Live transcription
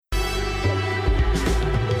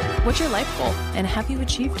What's your life goal, and have you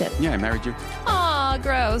achieved it? Yeah, I married you. Aw,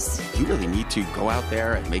 gross. You really need to go out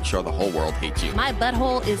there and make sure the whole world hates you. My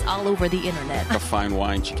butthole is all over the internet. A fine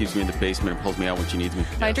wine, she keeps me in the basement and pulls me out when she needs me.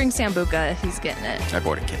 If I drink Sambuca, he's getting it. I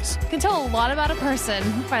bought a case. You can tell a lot about a person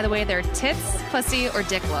by the way their tits, pussy, or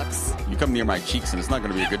dick looks. You come near my cheeks and it's not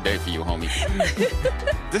going to be a good day for you, homie.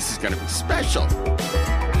 This is going to be special.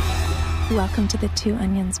 Welcome to the Two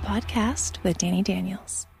Onions podcast with Danny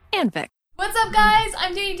Daniels and Vic. What's up, guys?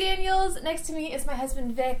 I'm Danny Daniels. Next to me is my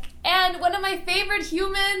husband, Vic. And one of my favorite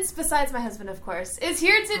humans, besides my husband, of course, is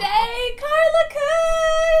here today, Carla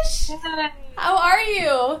Kush. Hi. How are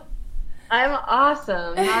you? I'm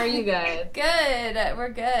awesome. How are you guys? Good. We're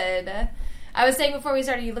good. I was saying before we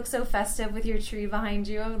started, you look so festive with your tree behind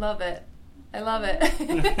you. I love it. I love it.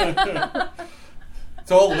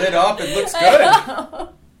 It's all lit up. It looks good.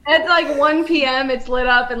 It's like 1 p.m. It's lit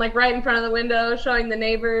up and like right in front of the window, showing the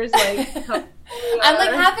neighbors like. I'm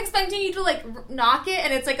like half expecting you to like knock it,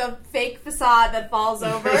 and it's like a fake facade that falls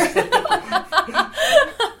over.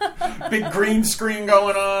 Big green screen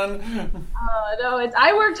going on. Oh no!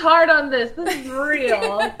 I worked hard on this. This is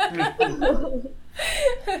real.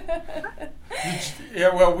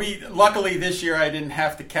 Yeah, well, luckily this year I didn't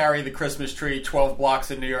have to carry the Christmas tree 12 blocks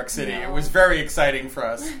in New York City. No. It was very exciting for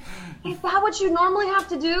us. Is that what you normally have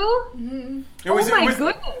to do? Mm-hmm. It was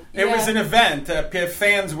goodness! It was an event.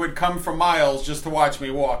 Fans would come for miles just to watch me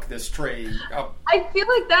walk this tree up. I feel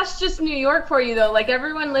like that's just New York for you, though. Like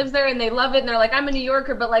everyone lives there and they love it, and they're like, "I'm a New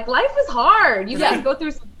Yorker," but like life is hard. You guys go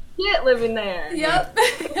through some shit living there. Yep,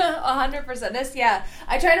 100%. Yeah,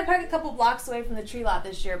 I tried to park a couple blocks away from the tree lot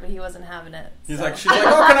this year, but he wasn't having it. She's like,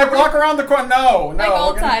 "Oh, can I walk around the corner?" No. Like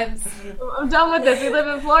old times. I'm done with this. We live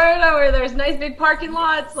in Florida where there's nice big parking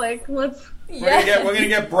lots. Like, let's. We're gonna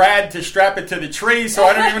get Brad to strap it to the tree, so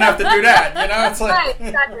I don't even have to do that. You know, it's like right,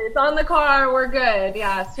 exactly. It's on the car. We're good.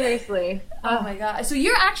 Yeah, seriously. Oh my god! So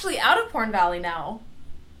you're actually out of Porn Valley now?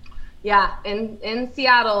 Yeah, in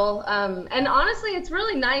Seattle. And honestly, it's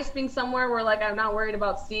really nice being somewhere where like I'm not worried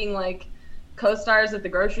about seeing like co-stars at the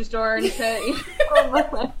grocery store and shit. You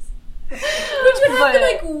know? Which would happen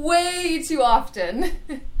like way too often.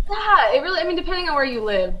 Yeah, it really. I mean, depending on where you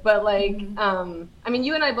live, but like, I mean,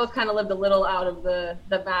 you and I both kind of lived a little out of the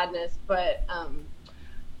madness, but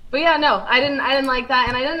yeah, no, I didn't like that,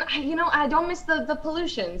 and I don't miss the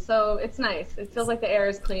pollution, so it's nice. It feels like the air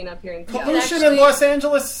is clean up here in Seattle. pollution in Los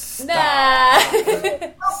Angeles. Nah,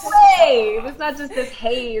 No way! It's not just this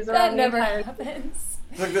haze that around never the entire. happens.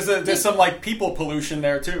 Like there's some like people pollution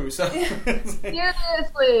there too. So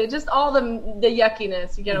Seriously, just all the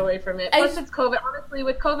yuckiness you get away from it. Plus, it's COVID. Honestly,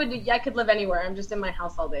 with COVID, I could live anywhere. I'm just in my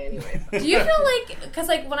house all day anyway. So. Do you feel like, because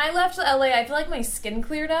like when I left LA, I feel like my skin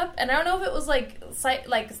cleared up, and I don't know if it was like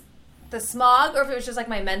the smog or if it was just like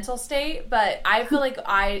my mental state, but I feel like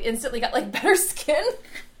I instantly got like better skin.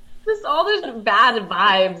 Just all those bad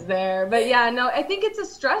vibes there. But yeah, no, I think it's a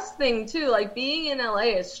stress thing too. Like being in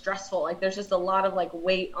LA is stressful. Like there's just a lot of like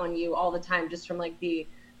weight on you all the time just from like the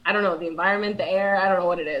environment, the air, I don't know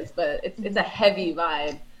what it is, but it's a heavy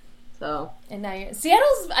vibe. So. And now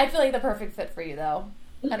Seattle's, I feel like the perfect fit for you though.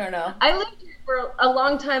 I don't know. I lived here for a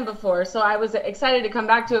long time before, so I was excited to come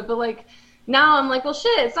back to it, but like now I'm like, well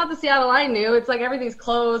shit, it's not the Seattle I knew. It's like everything's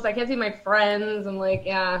closed. I can't see my friends. I'm like,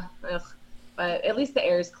 yeah, ugh. But at least the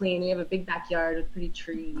air is clean. We have a big backyard with pretty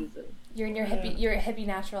trees. And, you're in your hippie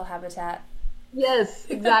natural habitat. Yes,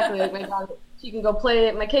 exactly. Like my dog, she can go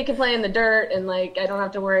play. My kid can play in the dirt, and like I don't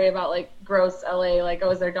have to worry about like gross LA. Like,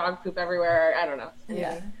 oh, is there dog poop everywhere? I don't know.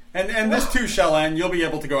 Yeah. And this too shall end. You'll be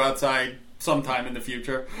able to go outside sometime in the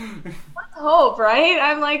future. Let's hope, right?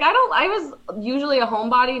 I'm like, I was usually a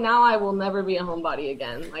homebody. Now I will never be a homebody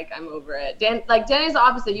again. Like, I'm over it. Danny's the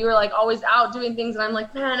opposite. You were like always out doing things, and I'm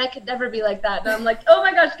like, man, I could never be like that. And I'm like, oh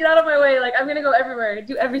my gosh, get out of my way. Like, I'm gonna go everywhere,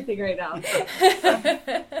 do everything right now.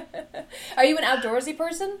 Are you an outdoorsy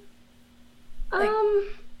person?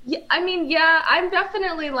 Yeah, I mean, yeah, I'm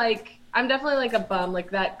definitely like a bum, like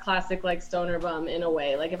that classic like stoner bum in a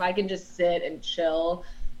way. Like if I can just sit and chill,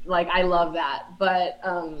 like I love that. But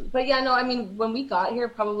yeah, no, I mean when we got here,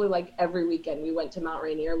 probably like every weekend we went to Mount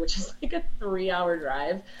Rainier, which is like a 3-hour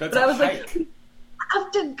drive. That's but I was hike. like, I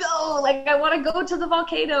have to go. Like I want to go to the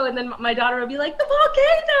volcano, and then my daughter would be like, the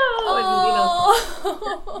volcano,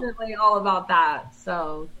 and definitely all about that.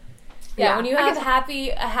 So. Yeah, when you have a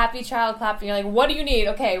happy child clapping, you're like, what do you need?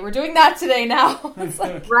 Okay, we're doing that today now. It's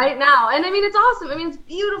like, right now. And I mean, it's awesome. I mean, it's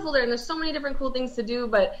beautiful there, and there's so many different cool things to do,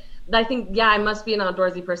 but I think, yeah, I must be an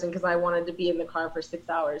outdoorsy person because I wanted to be in the car for 6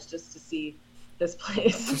 hours just to see this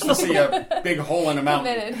place. Just to see a big hole in a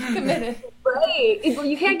mountain. Committed. Right.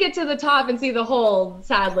 You can't get to the top and see the hole,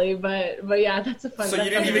 sadly, but yeah, that's a fun. So you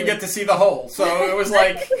didn't even get to see the hole. So it was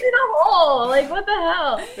like in a hole. Like, what the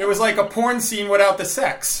hell? it was like a porn scene without the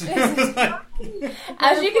sex. It was like,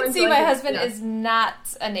 As you can see, my husband is not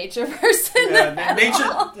a nature person.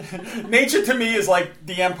 nature to me is like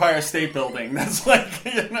the Empire State Building. That's like,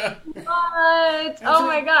 you know. What? Oh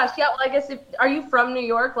my gosh. Yeah. Well, I guess are you from New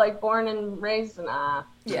York? Like born and raised?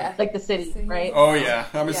 Yeah. Like the city, right? Oh yeah,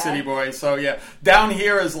 I'm a city boy. So yeah, down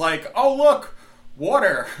here is like, oh look,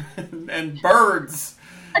 water and birds.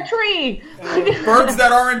 A tree. Birds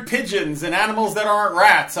that aren't pigeons and animals that aren't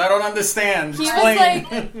rats. I don't understand. He Explain. was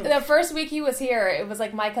like, the first week he was here, it was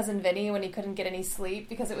like my cousin Vinny when he couldn't get any sleep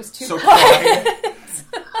because it was too So quiet.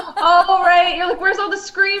 Oh, right. You're like, where's all the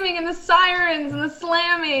screaming and the sirens and the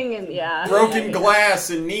slamming and broken glass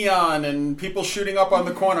and neon and people shooting up on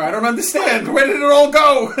the corner. I don't understand. Where did it all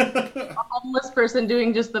go? A homeless person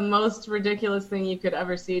doing just the most ridiculous thing you could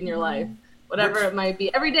ever see in your life. Whatever it might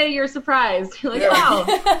be. Every day you're surprised. You're like, wow.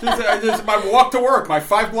 Just my walk to work, my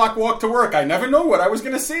 5-block walk to work. I never know what I was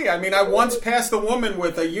going to see. I mean, I once passed a woman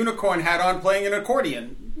with a unicorn hat on playing an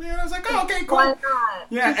accordion. Yeah, I was like, oh, okay, cool. Why not?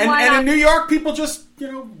 Yeah, and in New York, people just,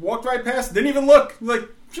 walked right past, didn't even look. Like,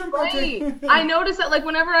 sure, okay. Right. I noticed that, like,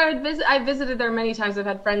 whenever I would visit, I visited there many times. I've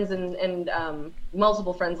had friends and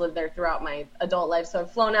multiple friends live there throughout my adult life. So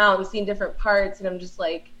I've flown out and seen different parts, and I'm just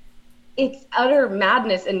like, it's utter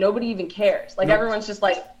madness, and nobody even cares. Like, everyone's just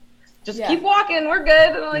like, keep walking, we're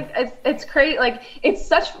good. And like, it's crazy. Like, it's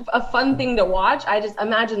such a fun thing to watch. I just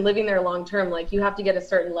imagine living there long term. Like, you have to get a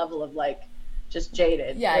certain level of like, just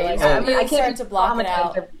jaded. Yeah, like, I can't to block it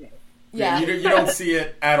out. Yeah, you don't see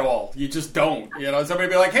it at all. You just don't. Somebody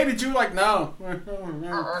be like, "Hey, did you like?" No.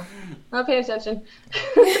 Not paying attention.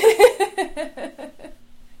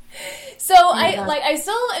 So I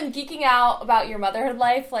still am geeking out about your motherhood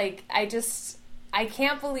life. Like, I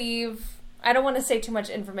can't believe, I don't want to say too much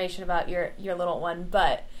information about your little one,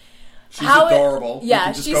 but she's adorable.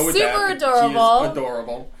 She's super adorable. She is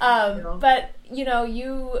adorable. But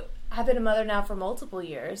you have been a mother now for multiple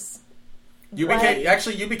years. You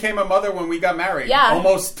became a mother when we got married. Yeah.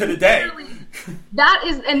 Almost to the day.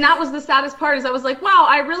 That was the saddest part, is I was like, wow,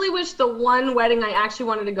 I really wish the one wedding I actually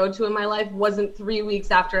wanted to go to in my life wasn't 3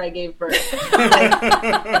 weeks after I gave birth.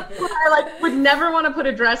 I would never want to put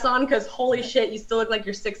a dress on because holy shit, you still look like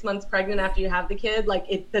you're 6 months pregnant after you have the kid. Like,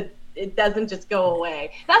 it doesn't just go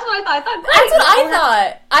away. That's what I thought. That's what I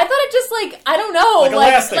thought. I thought it just like, I don't know,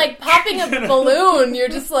 like popping a balloon. You're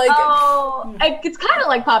just like, oh, it's kind of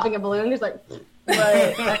like popping a balloon. Just like,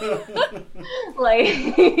 but like,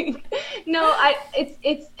 no,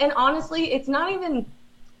 it's and honestly, it's not even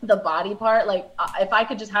the body part. Like, if I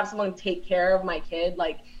could just have someone take care of my kid,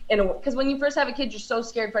 like, because when you first have a kid, you're so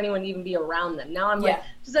scared for anyone to even be around them. Now I'm like,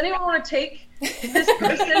 does anyone want to take this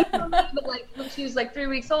person from me? But like, when she was like 3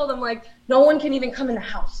 weeks old, I'm like, no one can even come in the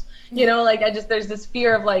house. Like, there's this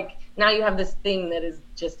fear of like, now you have this thing that is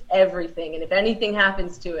just everything, and if anything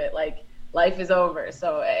happens to it, like, life is over.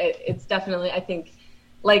 So it's definitely, I think,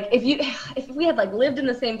 like, if we had like lived in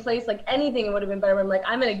the same place, like anything, it would have been better. I'm like,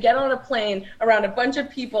 I'm gonna get on a plane around a bunch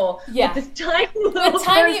of people with this tiny little person.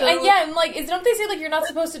 And like, don't they say like you're not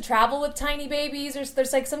supposed to travel with tiny babies, or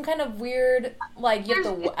there's like some kind of weird, like, you have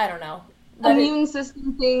to, I don't know, immune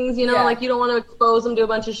system things, like you don't want to expose them to a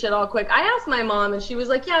bunch of shit all quick. I asked my mom, and she was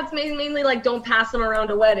like, yeah, it's mainly like don't pass them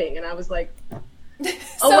around a wedding. And I was like,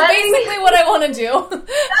 so basically what I want to do.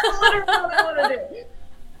 That's literally what I want to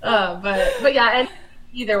do. But yeah, and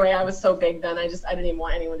either way, I was so big then. I didn't even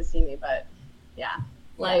want anyone to see me. But yeah,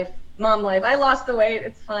 mom life. I lost the weight.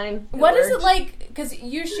 It's fine. What is it like? Because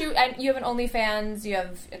you shoot, and you have an OnlyFans, you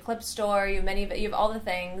have a clip store, you have all the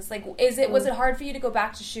things. Like, was it hard for you to go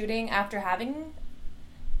back to shooting after having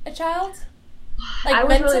a child? Like, I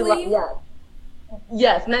was mentally? Really,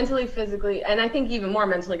 yes, mentally, physically, and I think even more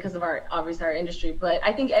mentally because of our industry. But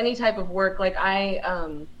I think any type of work, like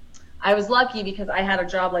I was lucky because I had a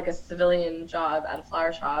job, like a civilian job at a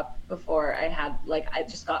flower shop before I had, like, I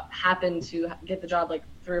just happened to get the job like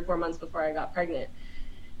 3 or 4 months before I got pregnant.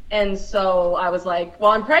 And so I was like,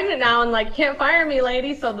 well, I'm pregnant now and like, you can't fire me,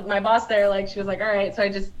 lady. So my boss there, like, she was like, all right. So I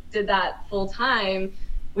just did that full time,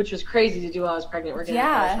 which was crazy to do while I was pregnant. Working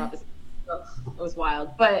at a flower shop, it was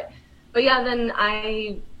wild. But yeah, then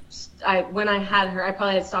when I had her, I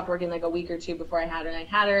probably had stopped working like a week or two before I had her. And I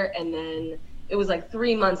had her, and then it was like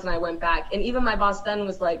 3 months, and I went back. And even my boss then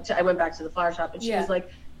was like, I went back to the flower shop, and she was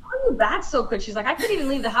like, how are you back so quick? She's like, I couldn't even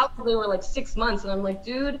leave the house until they were like 6 months. And I'm like,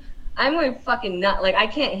 dude, I'm going fucking nut. Like, I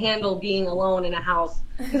can't handle being alone in a house.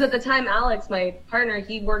 Because at the time, Alex, my partner,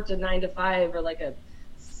 he worked a 9 to 5 or like a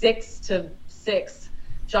 6 to 6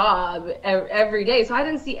 job every day. So I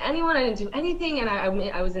didn't see anyone. I didn't do anything. And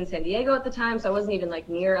I was in San Diego at the time, so I wasn't even like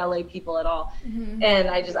near LA people at all. Mm-hmm. And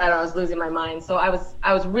I don't know, I was losing my mind. So I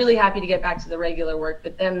was really happy to get back to the regular work.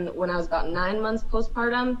 But then when I was about 9 months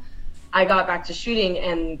postpartum, I got back to shooting,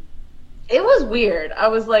 and it was weird. I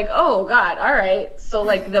was like, oh God, all right. So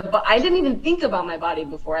like I didn't even think about my body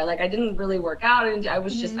before. I didn't really work out, and I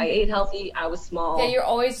was just, I ate healthy. I was small. Yeah,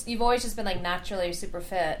 you've always just been like naturally super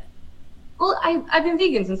fit. Well, I've been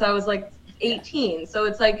vegan since I was like 18. So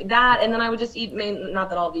it's like that. And then I would just eat, not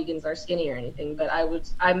that all vegans are skinny or anything, but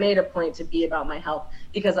I made a point to be about my health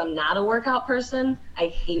because I'm not a workout person. I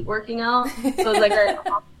hate working out. So it's like I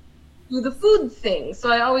do the food thing.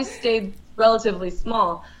 So I always stayed relatively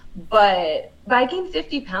small. But I gained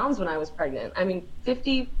 50 pounds when I was pregnant. I mean,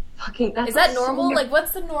 50 fucking... Is that normal? So like,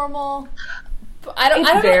 what's the normal... I don't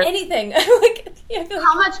know anything. Like, yeah,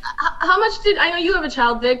 How much did... I know you have a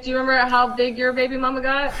child, Vic. Do you remember how big your baby mama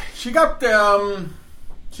got? She got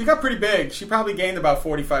pretty big. She probably gained about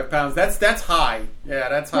 45 pounds. That's high. Yeah,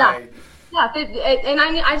 that's high. Yeah, and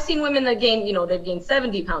I've seen women that gain, they've gained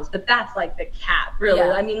 70 pounds, but that's like the cap, really.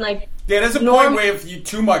 Yeah. I mean, like... Yeah, there's a point where if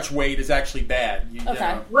too much weight is actually bad.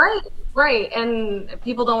 Okay. Right, and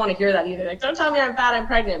people don't want to hear that either. Like, don't tell me I'm fat, I'm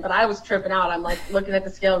pregnant, but I was tripping out. I'm like looking at the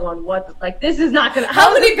scale going, this is not going to...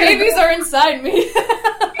 How many babies are inside me?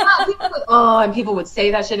 And people would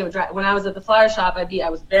say that shit. It would drive, when I was at the flower shop, I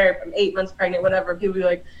was very from 8 months pregnant, whatever. People would be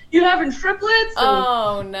like, "You having triplets?"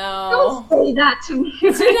 Oh no! Don't say that to me. Do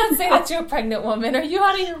not say that to a pregnant woman. Are you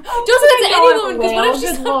out of your? Don't say that to any woman. Because what if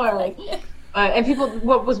she's Lord? And people,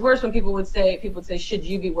 what was worse when people would say, "Should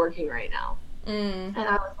you be working right now?" And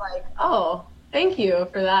I was like, "Oh, thank you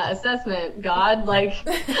for that assessment, God. Like,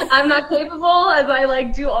 I'm not capable as I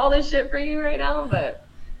like do all this shit for you right now, but."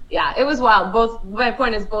 Yeah, it was wild. My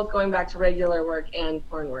point is both going back to regular work and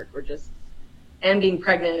porn work were just, and being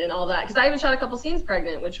pregnant and all that. Because I even shot a couple scenes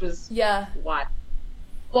pregnant, which was wild.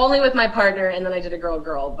 Well, only with my partner, and then I did a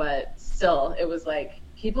girl, but still, it was like,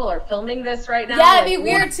 people are filming this right now. Yeah, it'd be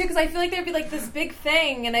weird too, because I feel like there'd be like this big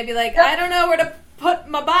thing, and I'd be like, I don't know where to put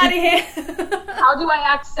my body. How do I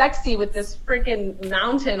act sexy with this freaking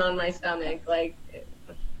mountain on my stomach? Like...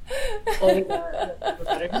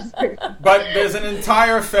 But there's an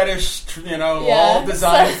entire fetish, all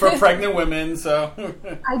designed for pregnant women. So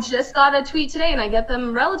I just got a tweet today, and I get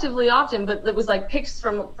them relatively often. But it was like pics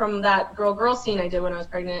from that girl scene I did when I was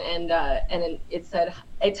pregnant, and it said,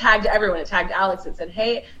 it tagged everyone. It tagged Alex. It said,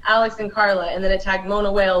 "Hey, Alex and Carla," and then it tagged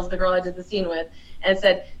Mona Wales, the girl I did the scene with, and it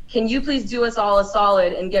said, "Can you please do us all a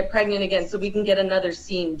solid and get pregnant again so we can get another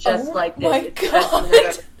scene just like this?" My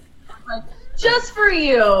God. Just for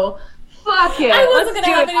you. Fuck it. I wasn't going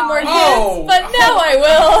to have any more kids, but now I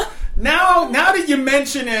will. Now that you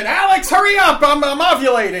mention it, Alex, hurry up. I'm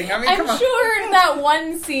ovulating. I mean, I'm sure that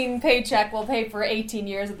one scene paycheck will pay for 18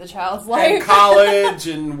 years of the child's life. And college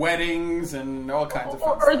and weddings and all kinds of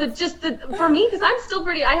fun stuff. For me, because I'm still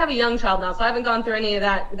I have a young child now, so I haven't gone through any of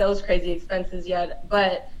those crazy expenses yet.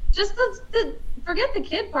 But just forget the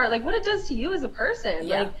kid part, like what it does to you as a person.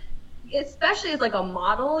 Yeah. Like, especially as like a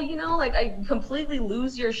model, like I completely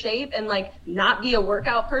lose your shape and like not be a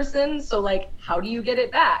workout person. So like, how do you get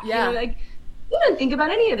it back? Yeah. Like, you didn't think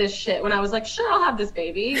about any of this shit when I was like, sure, I'll have this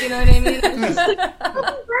baby. You know what I mean? It's just like,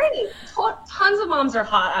 oh, great. Tons of moms are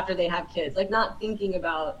hot after they have kids, like not thinking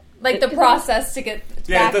about like the process to get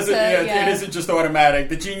back it isn't just automatic.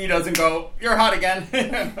 The genie doesn't go, "You're hot again."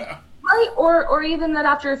 Right, or even that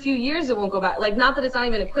after a few years it won't go back. Like, not that it's not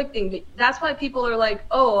even a quick thing, but that's why people are like,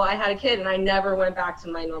 "Oh, I had a kid and I never went back to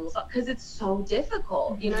my normal self," because it's so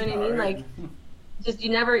difficult. You know what I mean? Like, just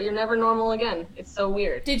you're never normal again. It's so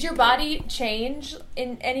weird. Did your body change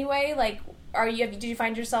in any way? Like, did you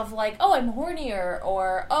find yourself like, "Oh, I'm hornier,"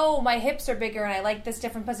 or "Oh, my hips are bigger and I like this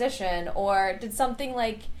different position," or did something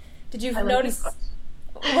like? Did you notice?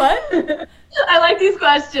 What? I like these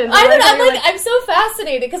questions. I'm so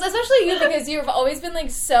fascinated because especially you, because you've always been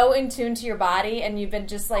like so in tune to your body and you've been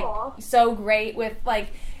just like so great with like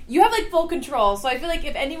you have like full control. So I feel like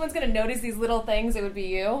if anyone's gonna notice these little things, it would be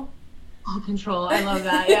you. Full control. I love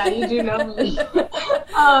that. Yeah, you do know me. It's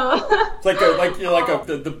you're like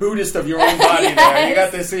the Buddhist of your own body. Yes. There. You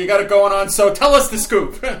got this. You got it going on. So tell us the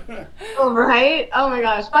scoop. Oh, right. Oh my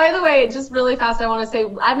gosh. By the way, just really fast, I want to say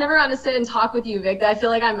I've never gotten to sit and talk with you, Vic. I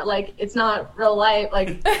feel like I'm like it's not real life, like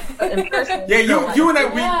in person. Yeah, you and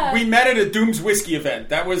I we met at a Dooms Whiskey event.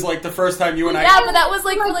 That was like the first time you and I. Yeah, but that was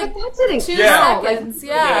like for like 2 seconds. Yeah,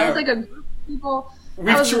 it was like a group of people.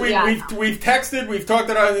 We've texted, we've talked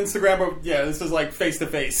it on Instagram, but yeah, this is like face to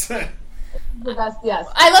face. The best, yes.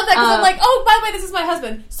 I love that because I'm like, oh, by the way, this is my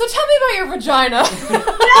husband. So tell me about your vagina.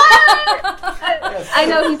 I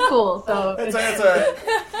know he's cool, so Look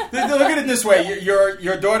at it this way: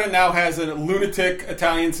 your daughter now has a lunatic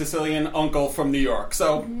Italian Sicilian uncle from New York.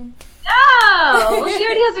 So well, she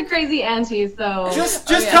already has a crazy auntie. So just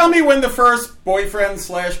tell me when the first boyfriend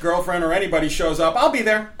 / girlfriend or anybody shows up. I'll be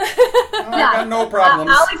there. I got no problems.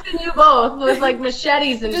 Alex and you both with like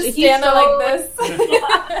machetes and just stand there like this.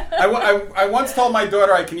 I once told my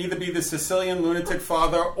daughter I can either be the Sicilian lunatic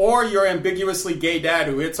father or your ambiguously gay dad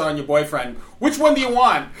who hits on your boyfriend. Which one do you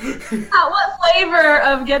want? What flavor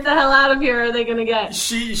of get the hell out of here are they going to get?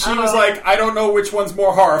 She was like, I don't know which one's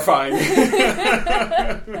more horrifying.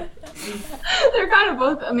 They're kind of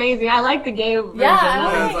both amazing. I like the gay version. Yeah,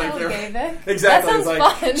 I like gay Vic. Exactly. That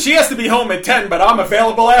sounds fun. She has to be home at 10, but I'm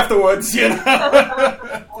available afterwards, you know?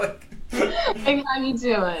 How you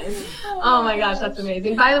doing? Oh my gosh, that's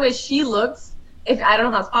amazing. By the way, she looks, I don't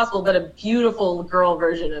know how it's possible, but a beautiful girl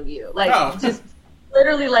version of you. Like, just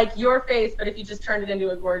literally like your face, but if you just turned it into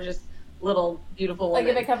a gorgeous little beautiful woman.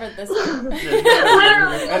 Like if it covered this one.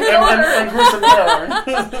 Literally. And gruesome hair.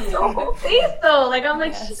 Whole face though. Like I'm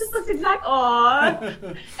like, she just looks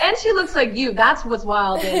aww. And she looks like you. That's what's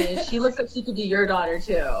wild, Danny. She looks like she could be your daughter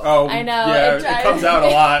too. Oh, I know. Yeah, it comes out a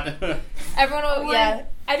lot. Everyone will, yeah.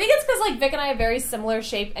 I think it's because like Vic and I have very similar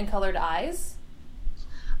shape and colored eyes.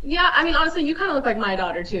 Yeah, I mean, honestly, you kind of look like my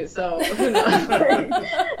daughter, too, so who knows?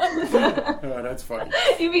 Oh, that's funny.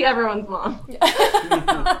 You'd be everyone's mom.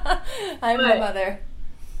 I'm the mother.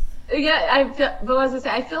 Yeah, but what was I say?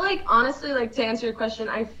 I feel like, honestly, like, to answer your question,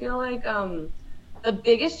 I feel like the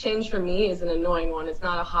biggest change for me is an annoying one. It's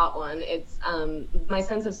not a hot one. It's my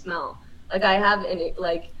sense of smell. Like,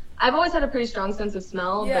 I've always had a pretty strong sense of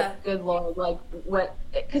smell, but good Lord, like,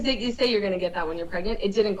 because you say you're going to get that when you're pregnant,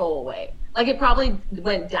 it didn't go away. Like, it probably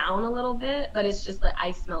went down a little bit, but it's just like,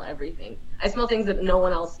 I smell everything. I smell things that no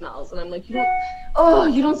one else smells, and I'm like, you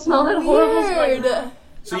don't smell that horrible smell.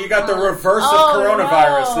 So you got the reverse of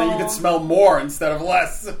coronavirus, so you can smell more instead of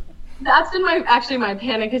less. That's been my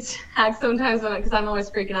panic attack sometimes because I'm always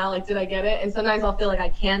freaking out, like, did I get it? And sometimes I'll feel like I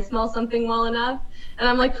can't smell something well enough. And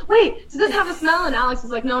I'm like, wait, does this have a smell? And Alex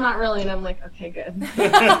is like, no, not really. And I'm like, okay, good.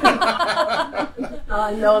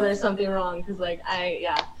 I know there's something wrong because, like,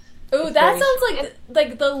 Ooh, that sounds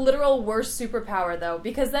like the literal worst superpower, though,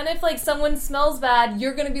 because then if, like, someone smells bad,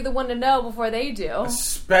 you're going to be the one to know before they do.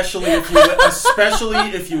 Especially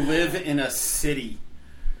if you live in a city.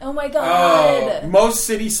 Oh my god. Oh, most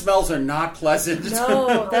city smells are not pleasant.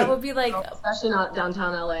 No, that would be like... Especially not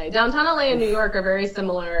downtown LA. Downtown LA and New York are very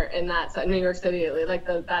similar in that, New York City, like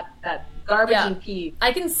that garbage and pee.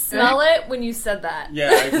 I can smell it when you said that.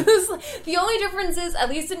 Yeah. The only difference is, at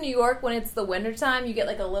least in New York, when it's the wintertime, you get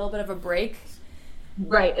like a little bit of a break.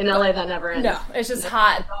 Right, in LA that never ends. No, it's just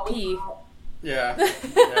hot pee. Yeah.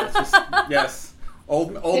 It's just, yes.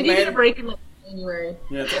 Old Maybe man. You get a break in January.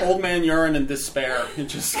 Yeah, it's old man urine and despair. It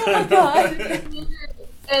just kind of...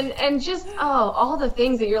 And just all the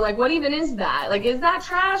things that you're like, what even is that? Like, is that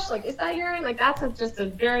trash? Like, is that urine? Like, that's just a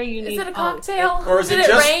very unique. Is it a cocktail? Or is it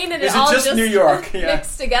just rain and is it all just New York? Yeah.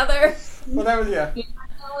 Mixed together? Well, that was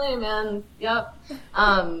LA, man. Yep.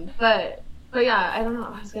 But yeah, I don't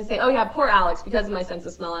know. I was gonna say, poor Alex. Because of my sense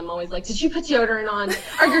of smell, I'm always like, did you put deodorant on?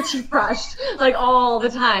 Are your teeth brushed? Like all the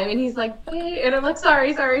time. And he's like, wait. And I'm like,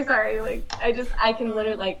 sorry. Like I can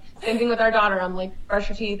literally like same thing with our daughter. I'm like, brush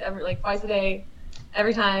your teeth twice a day.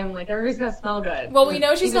 Every time, like, everybody's gonna smell good. Well, we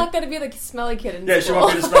know she's not gonna be the smelly kid in school. She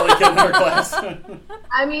won't be the smelly kid in her class.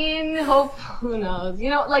 I mean, who knows? You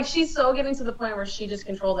know, like, she's so getting to the point where she just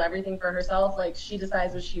controls everything for herself. Like, she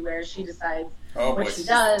decides what she wears. She decides what she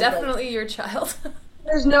does. Definitely your child.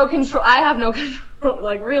 There's no control. I have no control.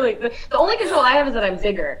 Like, really. The only control I have is that I'm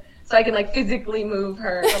bigger. So I can, like, physically move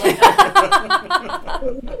her.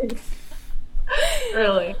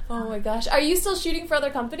 Really. Oh my gosh. Are you still shooting for other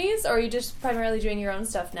companies, or are you just primarily doing your own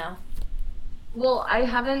stuff now? Well, I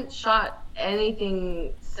haven't shot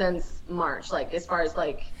anything since March, like, as far as,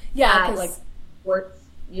 like, sports,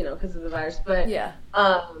 you know, because of the virus. But,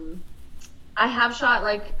 I have shot,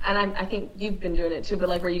 like, and I think you've been doing it too, but,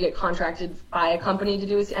 like, where you get contracted by a company to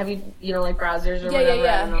do it. Have you, you know, like, browsers or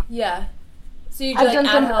whatever? Yeah. So you do, like,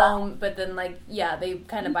 at home, but then, like, they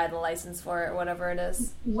kind of buy the license for it or whatever it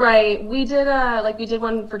is. Right. We did, we did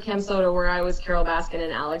one for Cam Soda where I was Carol Baskin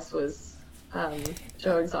and Alex was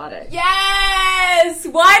Joe Exotic. Yes!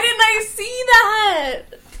 Why didn't I see that?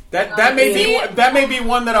 That may be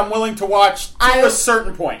one that I'm willing to watch to a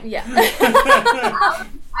certain point. Yeah.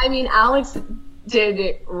 I mean, Alex did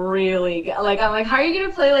it really good. Like, I'm like, how are you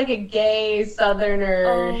gonna play like a gay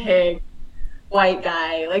Southerner hick white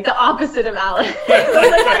guy, like the opposite of Alex?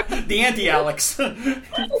 The anti-Alex.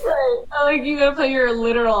 Right. Like, you gotta play your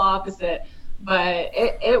literal opposite. But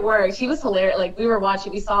it worked. He was hilarious. Like,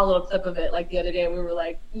 we saw a little clip of it like the other day, and we were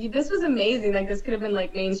like, this was amazing. Like, this could have been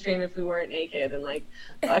like mainstream if we weren't naked, and like,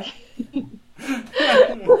 fucking.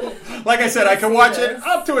 Like I said, I can watch it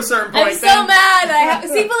up to a certain point. I'm so mad.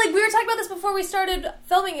 See, but like we were talking about this before we started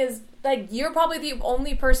filming. Is like you're probably the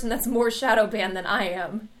only person that's more shadow banned than I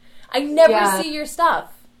am. I never see your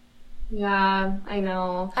stuff. Yeah, I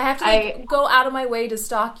know. I have to go out of my way to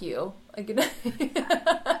stalk you. That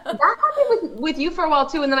happened with you for a while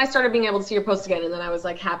too, and then I started being able to see your posts again, and then I was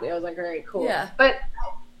like happy. I was like, all right, cool. Yeah. But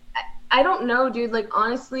I don't know, dude. Like,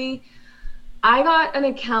 honestly, I got an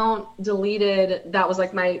account deleted that was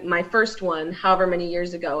like my first one, however many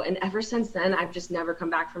years ago, and ever since then, I've just never come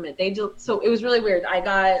back from it. So it was really weird.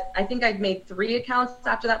 I think I'd made 3 accounts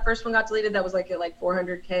after that first one got deleted. That was like at like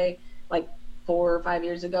 400K, like 4 or 5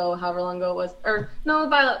 years ago, however long ago it was. Or no,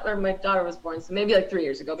 my daughter was born, so maybe like 3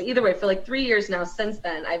 years ago. But either way, for like 3 years now since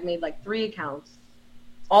then, I've made like 3 accounts.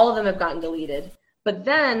 All of them have gotten deleted. But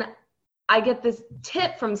then I get this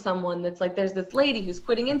tip from someone that's like, there's this lady who's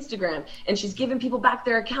quitting Instagram and she's giving people back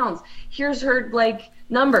their accounts. Here's her like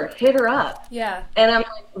number, hit her up. Yeah. And I'm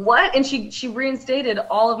like, what? And she reinstated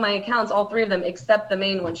all of my accounts, all 3 of them, except the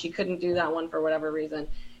main one. She couldn't do that one for whatever reason.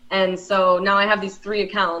 And so now I have these 3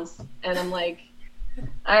 accounts, and I'm like,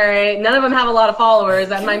 all right, none of them have a lot of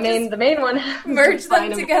followers. And the main one merge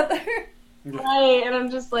them together. Right. And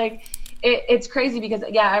I'm just like, it's crazy because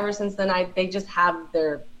ever since then they just have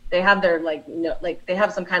their like, no, like they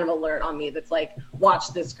have some kind of alert on me that's like, watch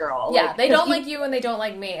this girl. Yeah, like, they don't like you and they don't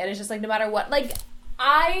like me, and it's just like no matter what. Like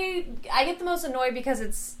I get the most annoyed because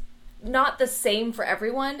it's not the same for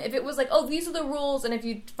everyone. If it was like, oh, these are the rules, and if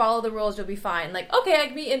you follow the rules, you'll be fine. Like, okay, I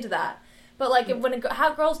can be into that. But like,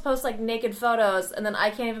 how girls post like naked photos, and then I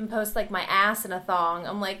can't even post like my ass in a thong.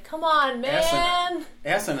 I'm like, come on, man.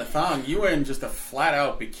 Ass in a thong. You were in just a flat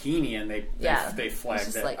out bikini, and they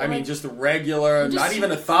flagged it. Like, I mean, just a regular, not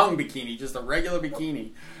even a thong bikini, just a regular bikini.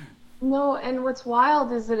 No, and what's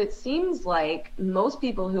wild is that it seems like most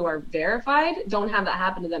people who are verified don't have that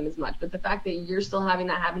happen to them as much. But the fact that you're still having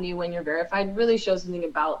that happen to you when you're verified really shows something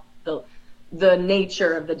about the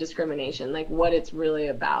nature of the discrimination, like what it's really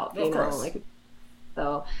about. Of course. Like,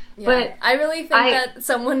 so. Yeah. But I really think that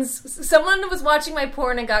someone was watching my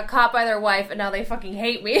porn and got caught by their wife, and now they fucking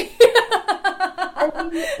hate me.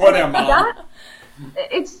 What am I?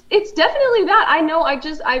 It's definitely that. I know.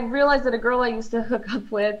 I realized that a girl I used to hook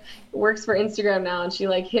up with works for Instagram now, and she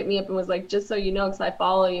like hit me up and was like, just so you know, because I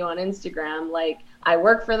follow you on Instagram, like I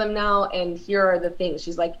work for them now, and here are the things.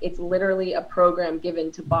 She's like, it's literally a program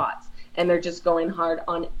given to bots, and they're just going hard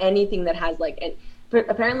on anything that has like, but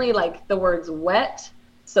apparently like the words wet,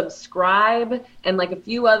 subscribe, and like a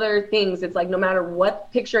few other things. It's like no matter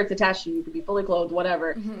what picture it's attached to, you could be fully clothed,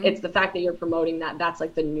 whatever. Mm-hmm. It's the fact that you're promoting that. That's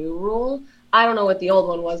like the new rule. I don't know what the old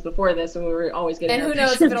one was before this, and we were always getting. And who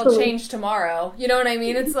knows if it'll change tomorrow? You know what I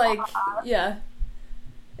mean? It's like, yeah,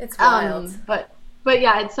 it's wild. But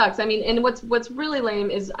yeah, it sucks. I mean, and what's really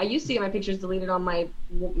lame is I used to get my pictures deleted on my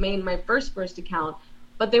first account,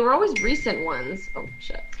 but they were always recent ones. Oh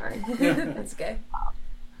shit, sorry. That's okay.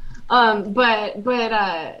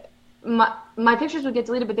 My pictures would get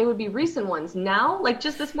deleted, but they would be recent ones. Now, like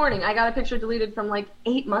just this morning, I got a picture deleted from like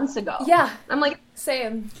 8 months ago. Yeah, I'm like,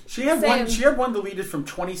 same. She had one deleted from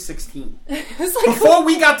 2016. It's like, before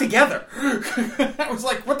we got together. I was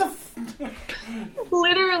like, what the?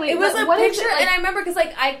 Literally, it was a picture, and I remember because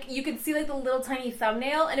like you could see like the little tiny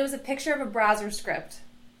thumbnail, and it was a picture of a browser script.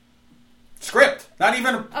 Script, not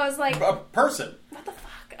even. I was like, a person. What the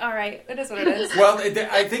fuck? All right, it is what it is. Well,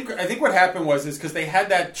 I think what happened was because they had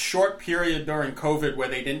that short period during COVID where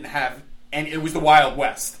they didn't have, and it was the Wild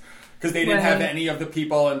West because they didn't have any of the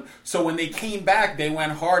people, and so when they came back, they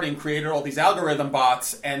went hard and created all these algorithm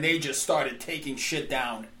bots, and they just started taking shit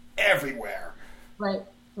down everywhere.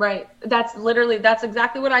 Right. That's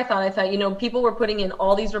exactly what I thought. I thought, people were putting in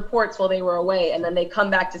all these reports while they were away, and then they come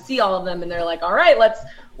back to see all of them, and they're like, all right, let's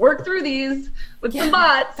work through these with some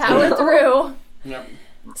bots. Power through. Yep.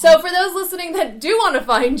 So for those listening that do want to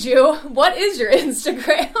find you, what is your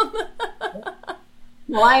Instagram?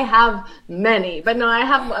 Well, I have many, but no, I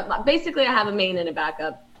have a main and a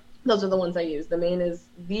backup. Those are the ones I use. The main is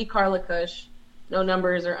the Carla Kush, no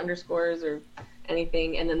numbers or underscores or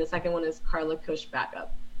anything, and then the second one is Carla Kush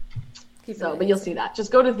Backup. So, but you'll see that.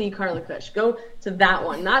 Just go to the Carla Kush. Go to that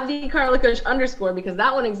one, not the Carla Kush _, because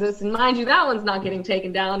that one exists. And mind you, that one's not getting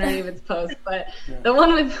taken down or any of its posts. But the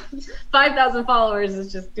one with 5,000 followers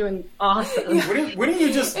is just doing awesome. Wouldn't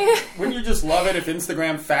you just love it if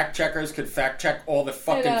Instagram fact checkers could fact check all the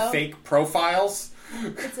fucking fake profiles?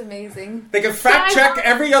 It's amazing. They can fact check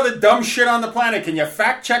every other dumb shit on the planet. Can you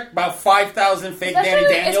fact check about 5,000 fake Danny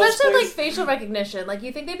Daniels? Especially please? like facial recognition. Like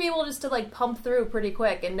you think they'd be able just to like pump through pretty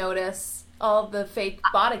quick and notice all the fake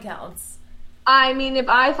bot accounts. I mean, if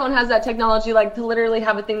iPhone has that technology, like to literally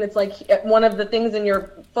have a thing that's like one of the things in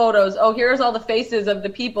your photos. Oh, here's all the faces of the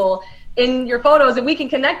people in your photos, and we can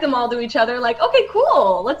connect them all to each other. Like, okay,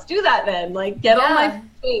 cool. Let's do that then. Like, get all my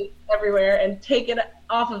face everywhere and take it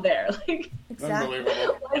off of there. Like,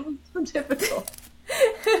 Unbelievable. Why is it so difficult?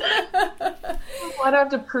 Why do I have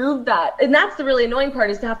to prove that? And that's the really annoying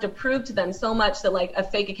part, is to have to prove to them so much that like a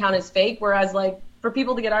fake account is fake, whereas like for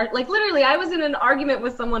people to get like literally I was in an argument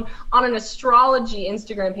with someone on an astrology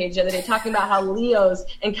Instagram page the other day talking about how Leos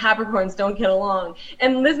and Capricorns don't get along,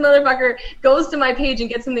 and this motherfucker goes to my page and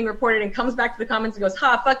gets something reported and comes back to the comments and goes,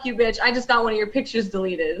 ha, fuck you, bitch, I just got one of your pictures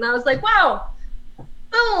deleted. And I was like, wow,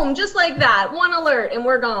 boom, just like that, one alert and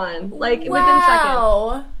we're gone, like within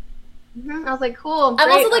seconds. Mm-hmm. I was like, cool. I'm great.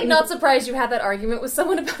 also like not surprised you had that argument with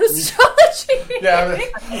someone about astrology. Yeah,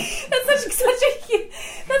 that's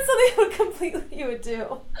something you would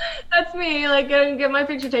do. That's me. Like, get my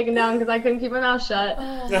picture taken down because I couldn't keep my mouth shut.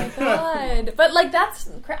 Oh my god! But like,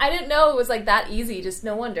 I didn't know it was like that easy. Just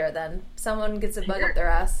no wonder then someone gets a bug up their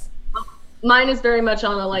ass. Mine is very much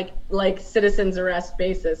on a like citizen's arrest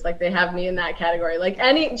basis. Like they have me in that category. Like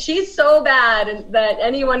she's so bad that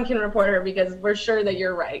anyone can report her because we're sure that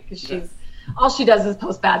you're right, because all she does is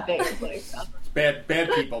post bad things. Like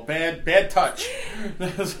bad people, bad touch.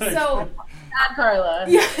 So bad Carla.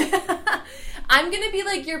 Yeah. I'm gonna be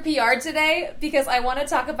like your PR today because I want to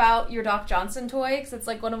talk about your Doc Johnson toy because it's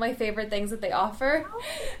like one of my favorite things that they offer.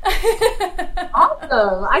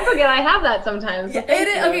 Awesome! I forget I have that sometimes. So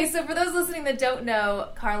Okay, so for those listening that don't know,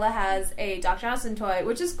 Carla has a Doc Johnson toy,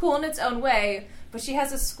 which is cool in its own way, but she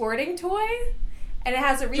has a squirting toy, and it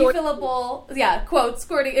has a refillable, quote,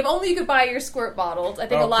 squirting. If only you could buy your squirt bottles. I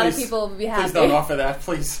think a lot of people would be happy. Please don't offer that,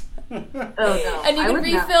 please. Oh no! And you can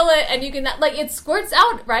refill it, and you can like it squirts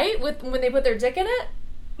out, right? When they put their dick in it.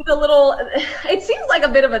 The little, it seems like a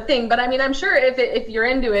bit of a thing, but I mean, I'm sure if you're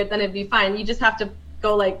into it, then it'd be fine. You just have to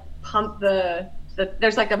go like pump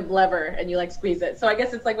there's like a lever, and you like squeeze it. So I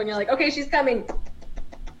guess it's like when you're like, okay, she's coming.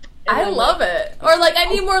 I love it. Or like, I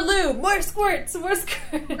need more lube, more squirts, more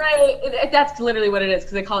squirts. Right. That's literally what it is,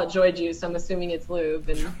 because they call it Joy Juice. So I'm assuming it's lube,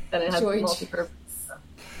 and then it has multi-purpose.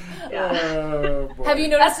 Yeah. Have you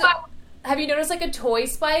noticed like a toy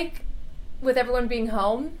spike with everyone being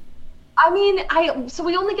home? I mean, so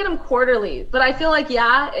we only get them quarterly, but I feel like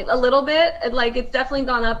a little bit. Like it's definitely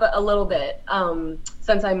gone up a little bit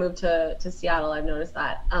since I moved to Seattle. I've noticed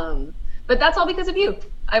that. But that's all because of you.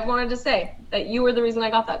 I wanted to say that you were the reason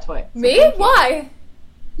I got that toy. So me? Why?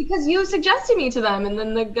 Because you suggested me to them, and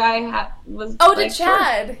then the guy was. Oh, to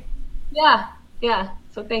Chad. Sure. Yeah.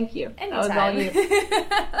 So thank you. Anytime. That was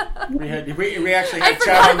all you. We actually had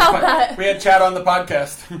Chad on we had Chad on the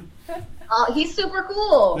podcast. He's super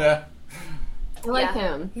cool. Yeah. I like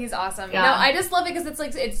him. He's awesome. Yeah. No, I just love it because it's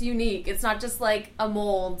like it's unique. It's not just like a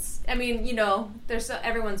mold. I mean,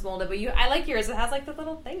 everyone's molded, but I like yours. It has like the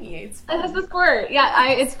little thingy. It has the squirt. Yeah,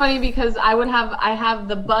 it's funny because I have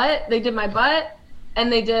the butt. They did my butt,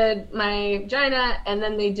 and they did my vagina, and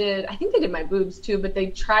then I think they did my boobs too. But they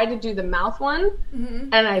tried to do the mouth one,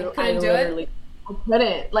 and I literally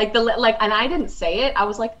couldn't. And I didn't say it. I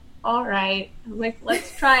was like, all right, I'm like,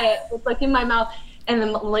 let's try it. It's like in my mouth. And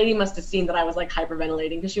then the lady must have seen that I was like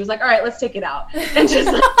hyperventilating because she was like, all right, let's take it out. And just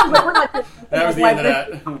that was the end of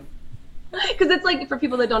that. Because it's like, for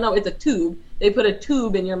people that don't know, it's a tube. They put a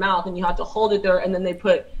tube in your mouth and you have to hold it there, and then they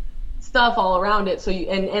put stuff all around it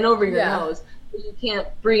and over your nose. So you can't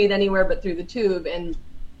breathe anywhere but through the tube. And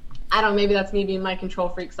I don't know, maybe that's me being my control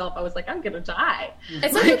freak self. I was like, I'm going to die.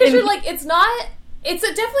 It's something because you're like, it's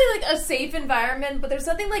definitely like a safe environment, but there's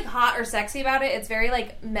something like hot or sexy about it. It's very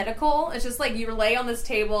like medical. It's just like you lay on this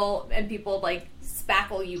table and people like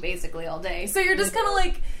spackle you basically all day. So you're just kind of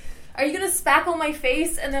like, are you going to spackle my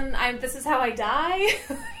face and then this is how I die?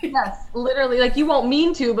 Yes, literally. Like you won't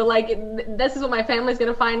mean to, but like this is what my family's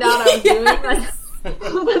going to find out I was doing. Like,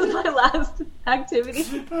 was my last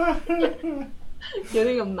activity.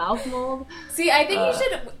 Getting a mouth mold. See, I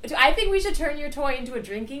think we should turn your toy into a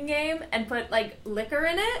drinking game and put like liquor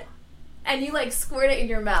in it, and you like squirt it in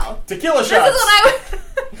your mouth. Tequila shots. This is what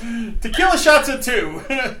I would. Tequila shots at 2.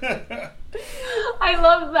 I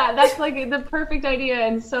love that. That's like the perfect idea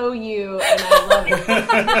and so you, and I love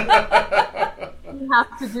it. You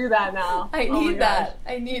have to do that now. I need that.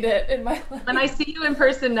 I need it in my life. When I see you in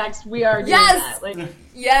person next, we are doing Yes! that. Like,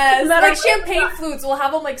 Yes, that like a- champagne flutes. We'll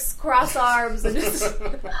have them like cross arms and just.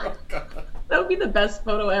 that would be the best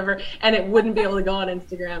photo ever, and it wouldn't be able to go on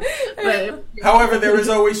Instagram. But However, there is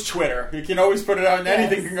always Twitter. You can always put it on.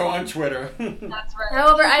 Anything can go on Twitter. that's right.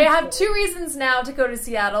 However, I have 2 reasons now to go to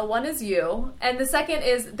Seattle. One is you, and the second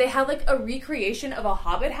is they have like a recreation of a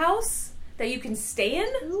Hobbit house that you can stay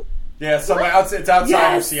in. Yeah, somewhere else. It's outside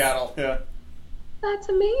Yes! of Seattle. Yeah, That's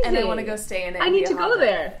amazing. And I want to go stay in it. I and need be a to go Hobbit.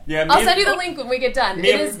 there. yeah. I'll send you the link when we get done. Me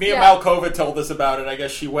It and is, me and yeah. Malkova told us about it. I guess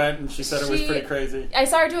she went and she said it was She- pretty crazy. I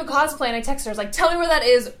saw her do a cosplay and I texted her. I was like, tell me where that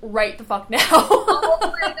is right the fuck now.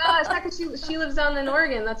 Oh my gosh, how could she lives down in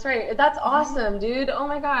Oregon. That's right. That's awesome, dude. Oh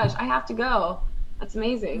my gosh, I have to go. That's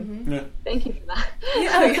amazing. Yeah. Thank you for that.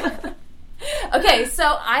 Yeah. Okay,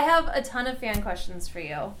 so I have a ton of fan questions for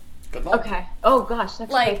you. Good luck. Okay. Oh gosh, that's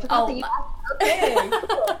Like, right. I forgot that you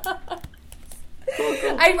asked.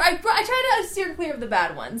 Okay. I try to steer clear of the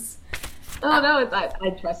bad ones. Oh no, I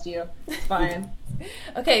trust you. It's fine.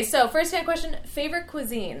 Okay, so first fan question: favorite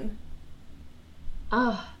cuisine?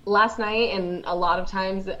 Oh, last night and a lot of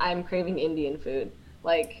times I'm craving Indian food.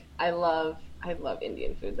 Like I love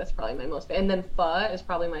Indian food. That's probably my most. And then pho is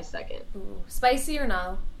probably my second. Ooh, spicy or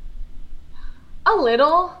no? A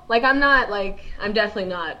little. Like I'm definitely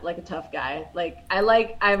not like a tough guy. Like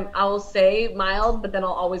I'll say mild, but then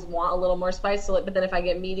I'll always want a little more spice. So but then if I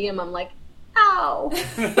get medium, I'm like, ow.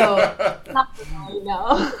 So not really,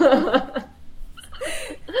 no.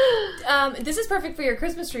 This is perfect for your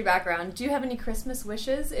Christmas tree background. Do you have any Christmas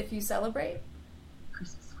wishes if you celebrate?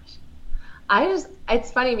 Christmas wish.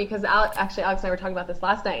 It's funny because Alex and I were talking about this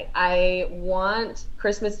last night. I want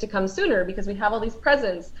Christmas to come sooner because we have all these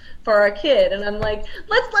presents for our kid, and I'm like,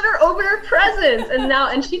 let's let her open her presents.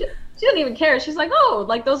 And she doesn't even care. She's like, oh,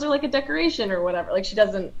 like those are like a decoration or whatever. Like she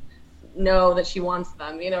doesn't know that she wants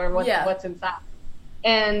them, or what's inside.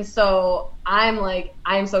 And so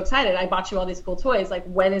I'm so excited. I bought you all these cool toys. Like,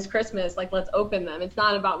 when is Christmas? Like, let's open them. It's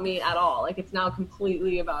not about me at all. Like, it's now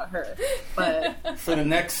completely about her. But For the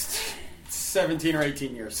next 17 or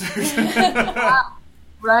 18 years.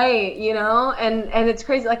 right, and it's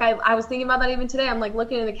crazy. Like, I was thinking about that even today. I'm like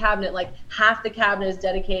looking in the cabinet. Like, half the cabinet is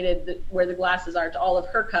dedicated where the glasses are to all of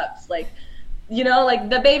her cups. Like, like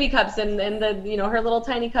the baby cups and the her little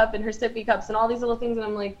tiny cup and her sippy cups and all these little things. And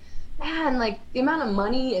I'm like, man, like the amount of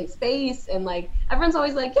money and space and like everyone's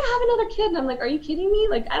always like, yeah, have another kid, and I'm like, are you kidding me?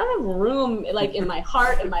 Like I don't have room like in my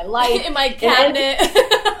heart, in my life, In my cabinet.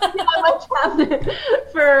 in my cabinet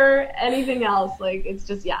for anything else. Like it's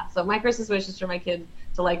just So my Christmas wish is for my kid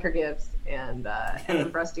to like her gifts and then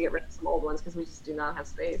for us to get rid of some old ones because we just do not have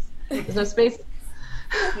space. There's no space.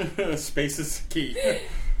 Space is key.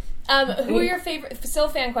 Who are your favorite? Still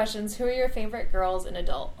fan questions. Who are your favorite girls in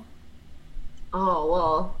adult? Oh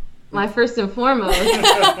well. My first and foremost,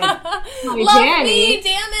 Love Danny. me,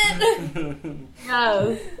 damn it!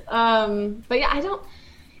 Yes. But yeah,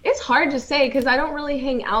 it's hard to say because I don't really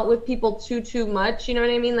hang out with people too much. You know what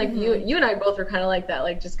I mean? Like you and I both are kind of like that,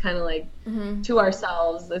 like just kind of like to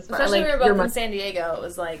ourselves. Especially like, when we were both in San Diego. It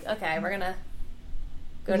was like, okay, we're gonna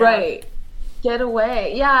go down. Right. Get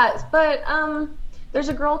away. Yeah, but there's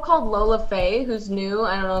a girl called Lola Faye who's new.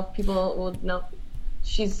 I don't know if people will know.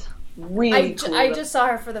 She's really cool. I just saw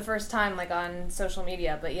her for the first time, like on social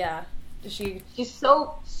media. But yeah, she's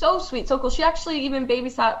so sweet, so cool. She actually even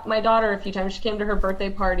babysat my daughter a few times. She came to her birthday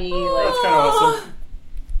party. That's kind of awesome.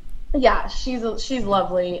 Yeah, she's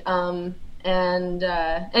lovely. And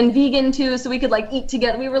vegan too, so we could like eat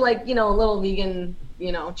together. We were like little vegan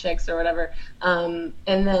chicks or whatever. And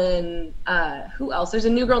then who else? There's a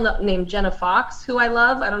new girl named Jenna Fox who I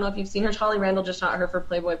love. I don't know if you've seen her. Charlie Randall just shot her for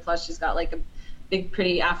Playboy Plus. She's got like a big,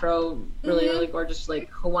 pretty afro, really gorgeous, like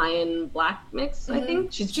Hawaiian black mix. I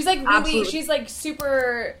think she's like really, absolutely... she's like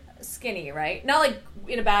super skinny, right? Not like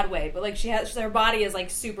in a bad way, but like her body is like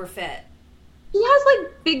super fit. She has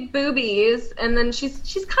like big boobies, and then she's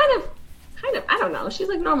kind of I don't know. She's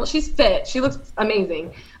like normal. She's fit. She looks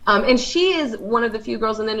amazing. And she is one of the few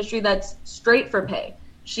girls in the industry that's straight for pay.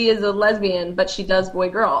 She is a lesbian, but she does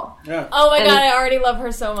boy-girl. Yeah. Oh my god, I already love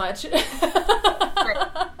her so much.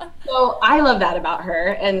 So I love that about her,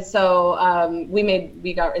 and so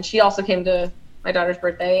and she also came to my daughter's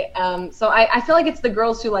birthday. So I feel like it's the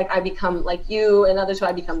girls who like I become like you and others who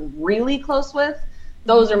I become really close with.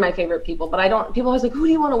 Those are my favorite people. But people always like, who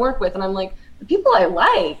do you want to work with? And I'm like, the people I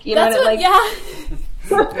like. You know, That's what, like yeah.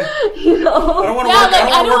 You know? I don't want to Yeah, work, like, I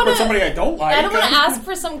don't I don't want to work wanna- with somebody I don't like. I don't want to ask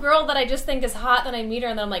for some girl that I just think is hot, then I meet her,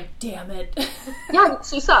 and then I'm like, damn it. Yeah,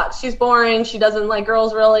 she sucks. She's boring. She doesn't like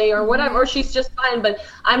girls really, or whatever. Or she's just fine. But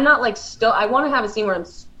I'm not like I want to have a scene where I'm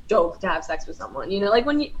stoked to have sex with someone. You know, like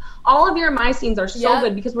when all of my scenes are so Yeah.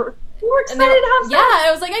 good because we're excited And then- to have sex. yeah,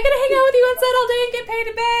 I was like, I gotta hang out with you outside all day and get paid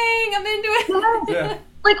to bang. I'm into it. Yeah.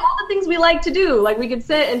 Like all the things we like to do. Like we could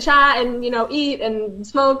sit and chat and, eat and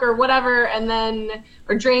smoke or whatever, and then,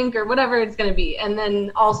 or drink or whatever it's going to be. And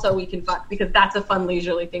then also we can fuck, because that's a fun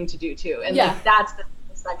leisurely thing to do too. And Yeah. like, that's the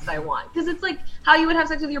sex I want. Because it's like how you would have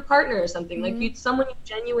sex with your partner or something. Like someone you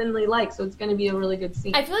genuinely like. So it's going to be a really good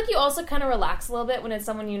scene. I feel like you also kind of relax a little bit when it's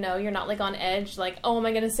someone you know. You're not like on edge, like, oh, am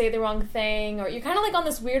I going to say the wrong thing? Or you're kind of like on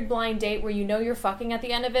this weird blind date where you know you're fucking at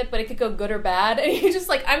the end of it, but it could go good or bad. And you're just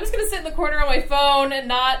like, I'm just going to sit in the corner on my phone and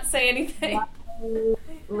not say anything.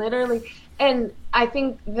 Literally. And I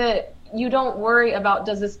think that you don't worry about,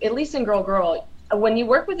 does this, at least in Girl, when you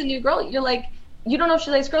work with a new girl, you're like, you don't know if she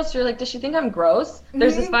likes girls, so you're like, does she think I'm gross?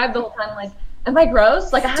 There's this vibe the whole time, like, am I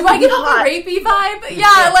gross? Like, I have Do to I be get hot. the rapey vibe?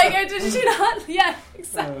 Yeah, like, did she not? Yeah,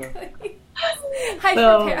 exactly.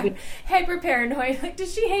 Hyper paranoid. Like,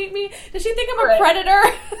 does she hate me? Does she think I'm a Right. predator?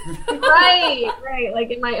 Right.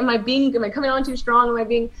 Like, am I coming on too strong? Am I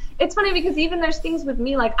being? It's funny because even there's things with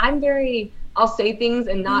me, like I'll say things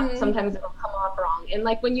and not sometimes it'll come off wrong. And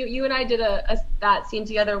like when you and I did that scene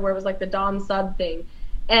together where it was like the Dom sub thing,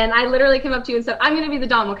 and I literally came up to you and said, "I'm gonna be the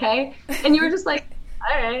Dom, okay?" And you were just like,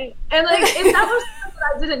 "All right." And like if that was something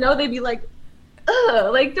that I didn't know, they'd be like,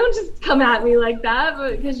 ugh, like don't just come at me like that,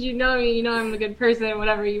 but because you know I'm a good person or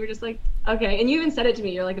whatever. You were just like, okay, and you even said it to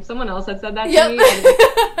me. You're like, if someone else had said that to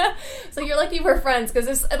me, So you're lucky we're friends,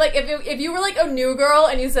 because like if you were like a new girl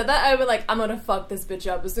and you said that, I would be like, I'm gonna fuck this bitch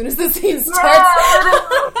up as soon as the scene starts.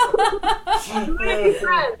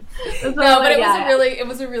 No, but it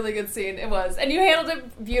was a really good scene. It was, and you handled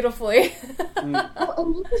it beautifully.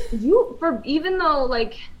 Well, and you for even though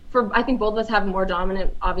like. I think both of us have a more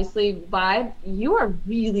dominant, obviously, vibe. You are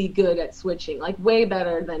really good at switching, like way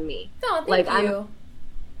better than me. No, thank you.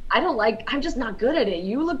 I'm just not good at it.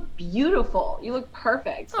 You look beautiful. You look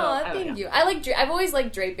perfect. So, Oh, thank you. I've always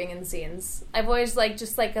liked draping in scenes. I've always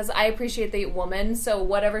because I appreciate the woman, so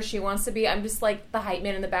whatever she wants to be, I'm just like the hype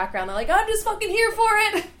man in the background. They're like, I'm just fucking here for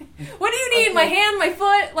it. What do you need? My hand, my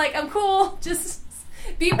foot? Like, I'm cool. Just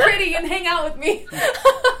be pretty and hang out with me.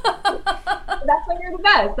 That's why you're the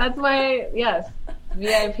best. That's why, yes.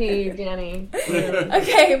 VIP, Danny.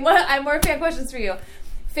 Okay, I have more fan questions for you.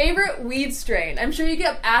 Favorite weed strain? I'm sure you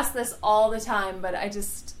get asked this all the time, but I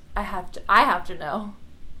have to know.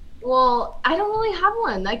 Well, I don't really have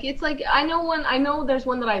one. Like, it's like, I know there's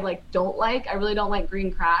one that I, like, don't like. I really don't like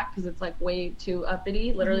green crack because it's, like, way too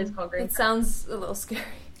uppity. Literally, it's called green crack. It sounds a little scary.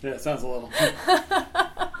 Yeah, it sounds a little.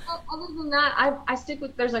 Other than that, I stick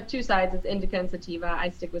with, there's, like, two sides. It's indica and sativa. I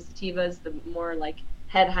stick with sativas, the more, like,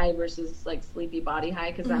 head high versus, like, sleepy body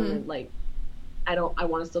high because I'm, like, I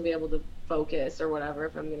want to still be able to focus or whatever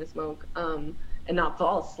if I'm going to smoke. And not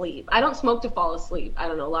fall asleep. I don't smoke to fall asleep. I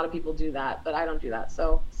don't know. A lot of people do that, but I don't do that.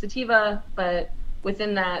 So sativa, but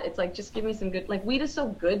within that, it's like, just give me some good, like weed is so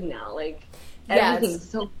good now. Like everything's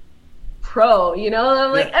so pro, you know?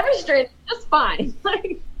 I'm like, every strain is just fine.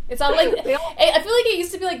 Like it's all like, I feel like it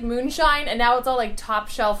used to be like moonshine and now it's all like top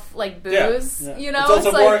shelf, like booze, you know?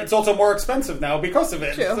 It's also more expensive now because of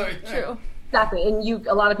it. True. Exactly, and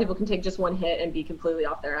a lot of people can take just one hit and be completely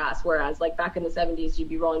off their ass. Whereas, like back in the '70s, you'd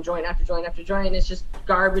be rolling joint after joint after joint, and it's just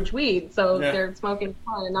garbage weed. So they're smoking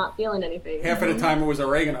fun and not feeling anything. Half of the time, it was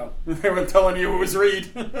oregano. They were telling you it was weed.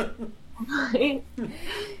 Right?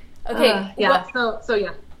 Okay. So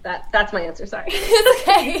yeah, that's my answer. Sorry. It's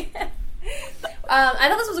okay. I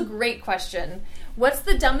thought this was a great question. What's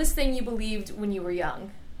the dumbest thing you believed when you were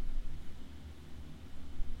young?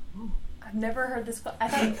 I've never heard this. I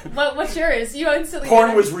thought, what's yours? You instantly.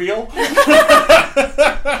 Porn was real.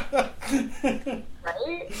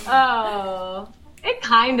 Right? Oh, it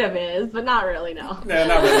kind of is, but not really. No. Yeah,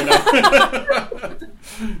 not really.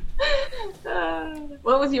 No.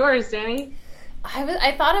 What was yours, Danny?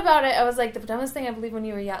 I thought about it. I was like, the dumbest thing I believed when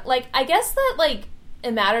you were young. Like, I guess that like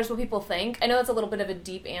it matters what people think. I know that's a little bit of a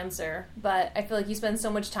deep answer, but I feel like you spend so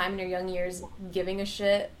much time in your young years giving a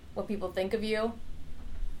shit what people think of you.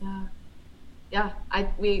 Yeah,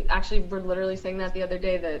 we actually were literally saying that the other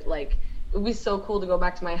day that like it would be so cool to go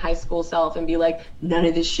back to my high school self and be like, none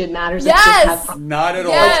of this shit matters. Yes, just have fun. Not at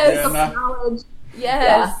all. Yes. Yeah, Knowledge.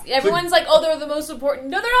 Yes, everyone's like, oh, they're the most important.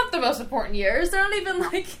 No, they're not the most important years. They're not even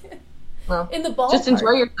like in the ballpark. Just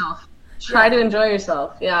enjoy yourself. Try to enjoy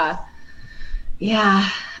yourself. Yeah.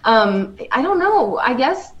 I don't know. I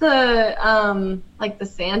guess the like the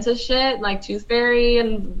Santa shit, like Tooth Fairy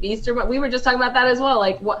and Easter. But we were just talking about that as well.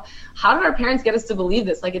 Like, what? How did our parents get us to believe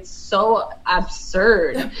this? Like, it's so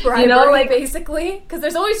absurd. You know, like basically, because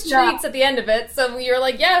there's always treats at the end of it. So you're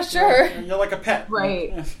like, yeah, sure. You're like a pet,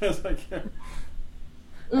 right? It's like,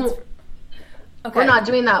 Okay. We're not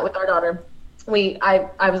doing that with our daughter.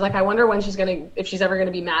 I was like, I wonder when if she's ever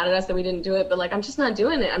gonna be mad at us that we didn't do it. But like, I'm just not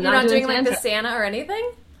doing it. You're not doing like the Santa or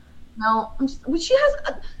anything. No, she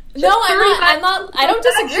has. No, I'm not. I don't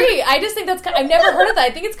disagree. I just think I've never heard of that.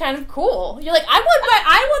 I think it's kind of cool. You're like,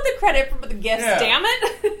 I want the credit for the gifts. Yeah. Damn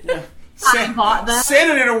it. Yeah.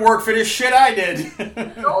 Santa didn't work for this shit. I did.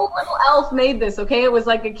 No little elf made this. Okay, it was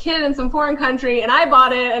like a kid in some foreign country, and I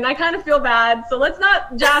bought it, and I kind of feel bad. So let's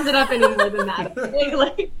not jazz it up any more than that. Okay?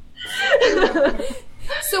 Like.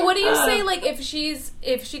 So what do you say, like, if she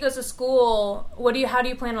goes to school, how do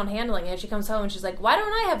you plan on handling it? If she comes home and she's like, why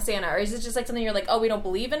don't I have Santa? Or is it just like something you're like, oh, we don't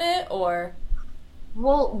believe in it, or?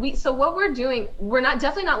 Well, so what we're doing, we're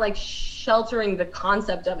definitely not like sheltering the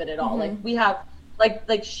concept of it at all. Like we have,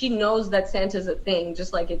 like she knows that Santa's a thing,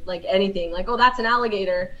 just like anything. Like, oh, that's an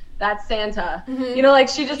alligator. That's Santa. You know, like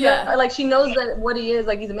she just like she knows that what he is.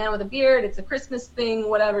 Like, he's a man with a beard. It's a Christmas thing,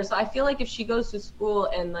 whatever. So I feel like if she goes to school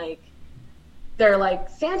and like they're like,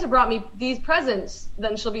 Santa brought me these presents,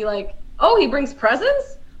 then she'll be like, oh, he brings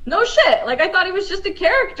presents? No shit. Like, I thought he was just a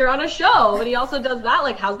character on a show, but he also does that.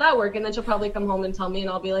 Like, how's that work? And then she'll probably come home and tell me, and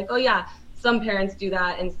I'll be like, oh yeah, some parents do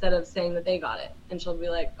that instead of saying that they got it. And she'll be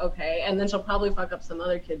like, okay. And then she'll probably fuck up some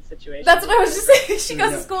other kid's situation. That's what I was just saying. She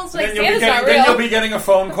goes to school and she's like, Santa's not real. Then you'll be getting a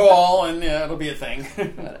phone call, and it'll be a thing.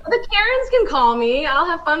 The Karens can call me. I'll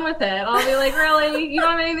have fun with it. I'll be like, really? You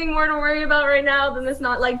don't have anything more to worry about right now than this?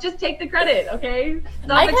 Not like, just take the credit, okay?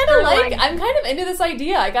 I'm kind of into this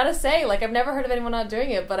idea, I gotta say. Like, I've never heard of anyone not doing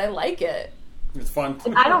it, but I like it. It's fun.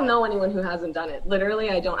 I don't know anyone who hasn't done it. Literally,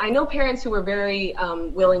 I don't. I know parents who are very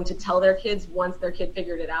willing to tell their kids once their kid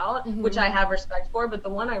figured it out, which I have respect for. But the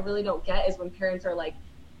one I really don't get is when parents are like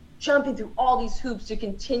jumping through all these hoops to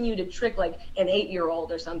continue to trick like an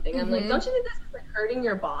 8-year-old or something. I'm like, don't you think this is like hurting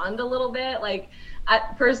your bond a little bit? Like,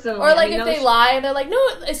 personally, or like if they lie and they're like, no,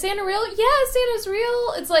 is Santa real? Yeah, Santa's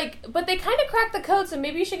real. It's like, but they kind of crack the code, so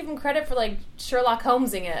maybe you should give them credit for like Sherlock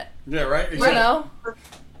Holmesing it. Yeah, right. Exactly. You know.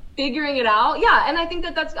 Figuring it out, yeah, and I think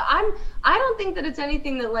that's I don't think that it's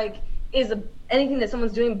anything that like is anything that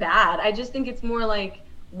someone's doing bad. I just think it's more like,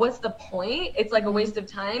 what's the point? It's like a waste of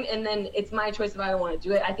time, and then it's my choice if I don't want to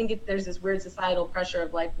do it. I think there's this weird societal pressure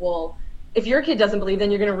of like, well, if your kid doesn't believe,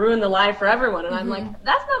 then you're going to ruin the lie for everyone. And I'm like,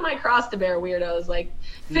 that's not my cross to bear, weirdos. Like,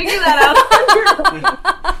 figure that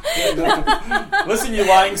out. Listen, you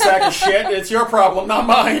lying sack of shit. It's your problem, not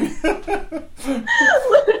mine.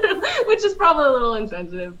 Which is probably a little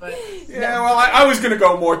insensitive, but... Yeah, well, I was going to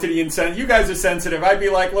go more to the insensitive. You guys are sensitive. I'd be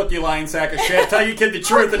like, look, you lying sack of shit. Tell your kid the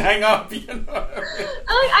truth and hang up. You know?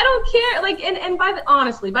 I don't care. Like, and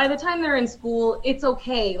honestly, by the time they're in school, it's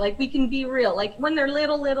okay. Like, we can be real. Like, when they're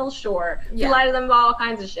little, sure. Yeah. We lie to them about all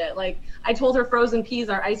kinds of shit. Like, I told her frozen peas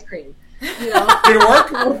are ice cream. You know? Did it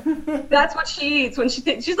work? That's what she eats when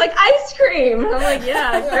she's like, ice cream. I'm like,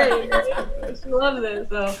 yeah, great. She loves it.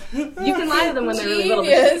 So you can lie to them when they're really little,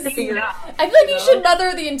 but she can figure it out. I feel like you should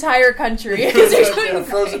mother the entire country.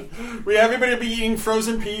 Everybody will be eating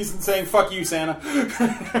frozen peas and saying, fuck you, Santa.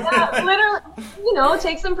 Yeah, literally,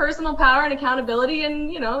 take some personal power and accountability,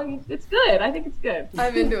 and, it's good. I think it's good.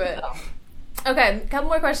 I'm into it. Okay, a couple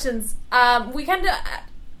more questions. We kind of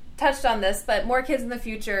touched on this, but more kids in the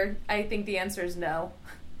future, I think the answer is no.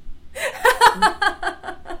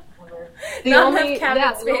 Not enough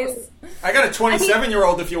cabinet space. I got a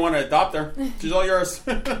 27-year-old if you want to adopt her. She's all yours.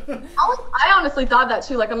 I honestly thought that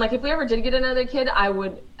too. Like, I'm like, if we ever did get another kid, I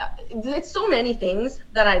would... it's so many things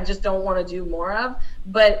that I just don't want to do more of.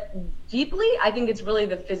 But deeply, I think it's really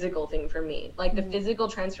the physical thing for me. Like, the physical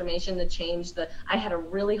transformation, the change. I had a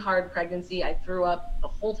really hard pregnancy. I threw up the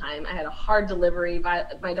whole time. I had a hard delivery.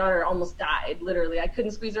 My daughter almost died, literally. I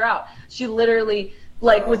couldn't squeeze her out. She literally...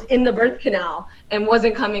 was in the birth canal and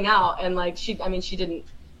wasn't coming out, and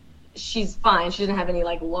she's fine. She didn't have any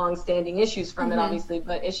long-standing issues from it, obviously,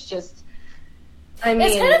 but it's just, it's kind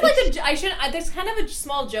of there's kind of a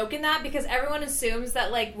small joke in that, because everyone assumes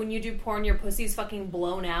that when you do porn, your pussy's fucking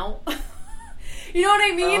blown out. You know what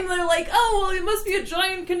I mean? They're like, oh, well, it must be a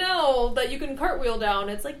giant canal that you can cartwheel down.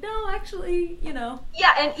 It's like, no, actually, Yeah,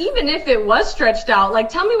 and even if it was stretched out,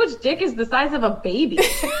 tell me which dick is the size of a baby.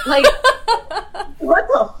 What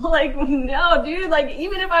the? No, dude.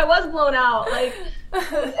 Even if I was blown out, Alex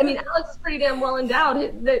is pretty damn well endowed.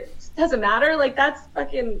 It doesn't matter. That's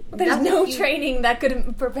fucking... There's no training that could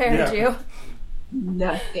have prepared you.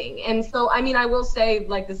 nothing. And so, I mean, I will say,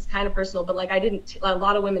 like, this is kind of personal, but like, a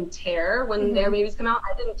lot of women tear when their babies come out.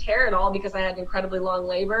 I didn't tear at all because I had incredibly long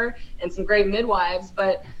labor and some great midwives,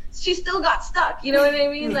 but she still got stuck. You know what I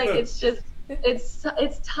mean? Like, it's just,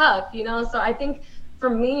 it's tough, you know? So I think for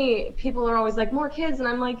me, people are always like, more kids. And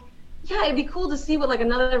I'm like, yeah, it'd be cool to see what like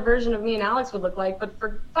another version of me and Alex would look like, but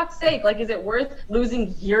for fuck's sake, like, is it worth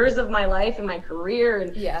losing years of my life and my career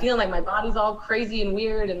and feeling like my body's all crazy and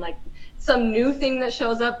weird and like some new thing that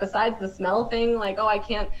shows up besides the smell thing, like, oh, I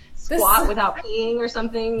can't squat without peeing or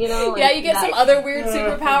something, you know? Like, yeah, you get some other weird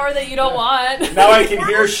superpower that you don't want. Now I can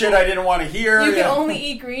hear shit I didn't want to hear. You can only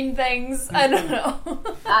eat green things. I don't know.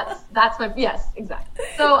 That's my, yes, exactly.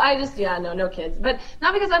 So I just, no kids. But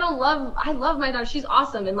not because I love my daughter. She's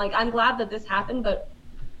awesome. And like, I'm glad that this happened, but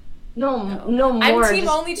no more. I'm team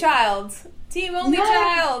only child. Team only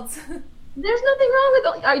child. There's nothing wrong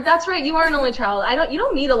with that's right, you are an only child. You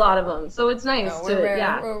don't meet a lot of them, so it's nice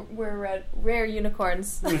we're rare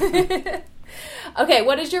unicorns. Okay,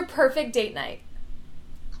 what is your perfect date night?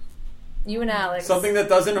 You and Alex. Something that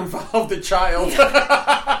doesn't involve the child.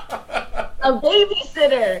 A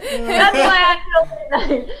babysitter. That's why I feel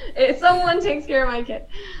date night. If someone takes care of my kid.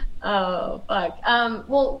 Oh, fuck.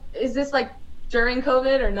 Well, is this like during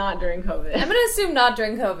COVID or not during COVID? I'm gonna assume not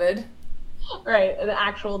during COVID. Right, the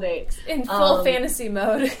actual date. In full fantasy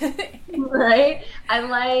mode. Right? I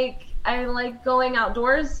like going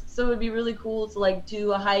outdoors, so it would be really cool to like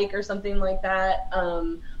do a hike or something like that.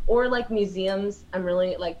 Or like museums. I'm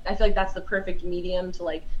really like, I feel like that's the perfect medium to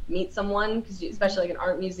like meet someone, because especially like an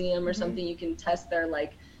art museum or something, you can test their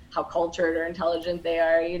like how cultured or intelligent they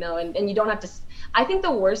are, you know, and you don't have to. I think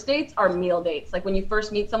the worst dates are meal dates. Like when you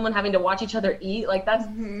first meet someone, having to watch each other eat, like that's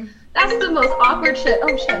the most awkward shit.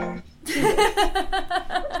 Oh shit.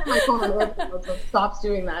 My phone stops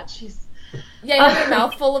doing that. Jeez. Yeah, you have your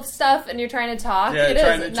mouth full of stuff and you're trying to talk. Yeah,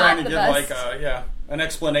 trying to give like an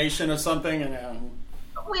explanation of something, and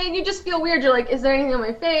when you just feel weird, you're like, is there anything on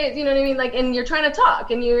my face? You know what I mean? Like, and you're trying to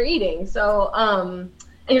talk and you're eating. So, and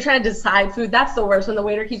you're trying to decide food. That's the worst, when the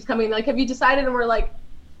waiter keeps coming. Like, have you decided? And we're like,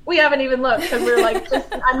 we haven't even looked, because we're like,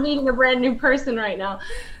 I'm meeting a brand new person right now.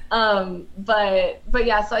 But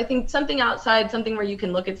yeah, so I think something outside, something where you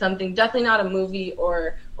can look at something, definitely not a movie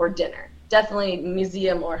or dinner, definitely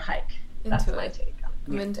museum or hike. That's my take on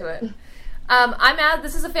it. I'm into it.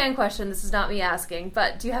 This is a fan question. This is not me asking,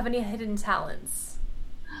 but do you have any hidden talents?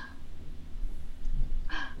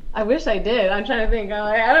 I wish I did. I'm trying to think.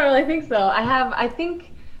 I don't really think so.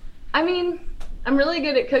 I'm really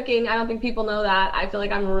good at cooking. I don't think people know that. I feel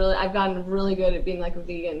like I've gotten really good at being like a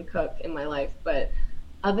vegan cook in my life, but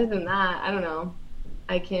other than that, I don't know.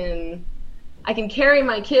 I can carry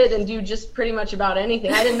my kid and do just pretty much about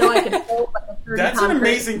anything. I didn't know I could hold like a 30-pound That's an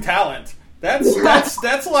amazing talent.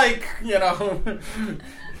 That's like, you know.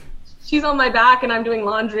 She's on my back and I'm doing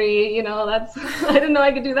laundry, you know, I didn't know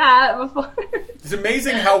I could do that before. It's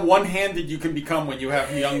amazing how one-handed you can become when you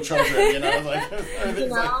have young children, you know, like, you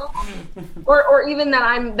know? Or even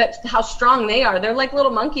how strong they are. They're like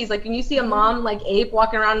little monkeys. Like when you see a mom like ape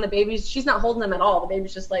walking around and the baby's, she's not holding them at all. The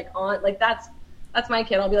baby's just like on, like that's my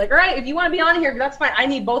kid. I'll be like, all right, if you want to be on here, that's fine. I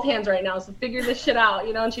need both hands right now, so figure this shit out,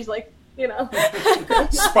 you know? And she's like, you know.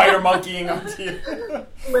 Spider monkeying onto you.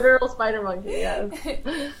 Literal spider monkey, yes.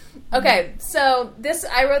 Okay, so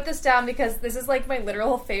I wrote this down because this is like my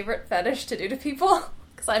literal favorite fetish to do to people,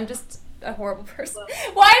 because I'm just a horrible person.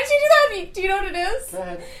 Why did you do that? Do you know what it is? Go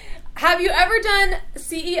ahead. Have you ever done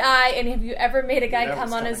CEI, and have you ever made a guy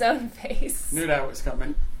come on his own face? Knew that was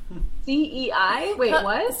coming. CEI? Wait,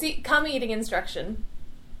 what? Cum eating instruction.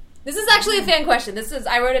 This is actually a fan question.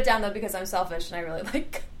 I wrote it down though because I'm selfish and I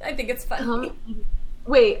think it's funny.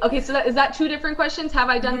 Wait, okay, so is that two different questions? Have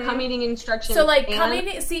I done cum eating instruction? So cum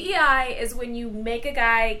eating, CEI is when you make a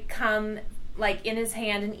guy come like in his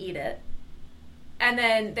hand and eat it. And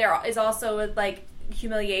then there is also like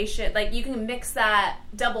humiliation. Like you can mix that,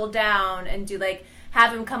 double down, and do like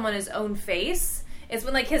have him come on his own face. It's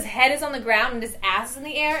when like his head is on the ground and his ass is in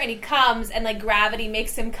the air and he comes and like gravity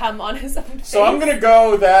makes him come on his own face. So I'm gonna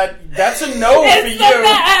go that's a no for you.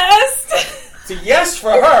 It's a yes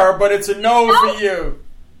for her, but it's a no for you.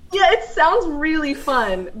 Yeah, it sounds really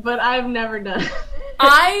fun, but I've never done it.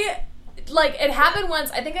 It happened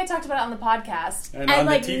once. I think I talked about it on the podcast. And on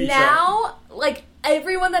like the TV now, show. Like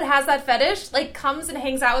everyone that has that fetish, like comes and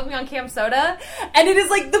hangs out with me on Camp Soda, and it is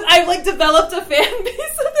like I've like developed a fan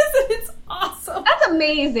base of this, and it's awesome. That's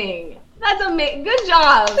amazing. Good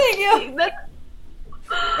job. Thank you.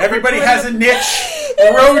 Everybody has a niche,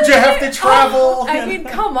 a road you have to travel. I mean,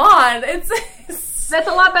 come on, it's that's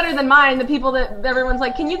a lot better than mine. The people that everyone's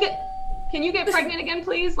like, can you get can you get pregnant again,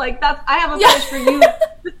 please? Like, that's, I have a fetish for you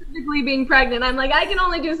specifically being pregnant. I'm like, I can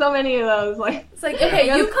only do so many of those. Like, it's like,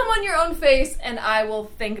 okay, you come on your own face, and I will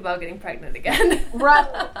think about getting pregnant again.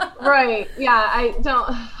 Right. Yeah, I don't.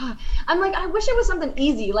 I'm like, I wish it was something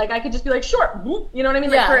easy. Like, I could just be like, sure, you know what I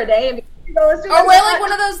mean? Like, for a day, and be, let's do or wear like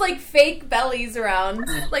one of those like fake bellies around,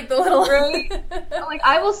 like the little. Right? I'm like,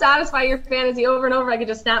 I will satisfy your fantasy over and over. I could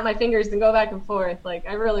just snap my fingers and go back and forth. Like,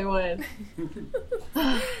 I really would.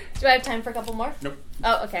 Do I have time for a couple more? Nope.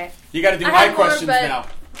 Oh, okay. You got to do my questions but... now.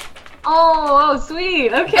 Oh,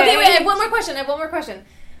 sweet. Okay. Okay, wait. I have one more question.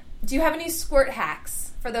 Do you have any squirt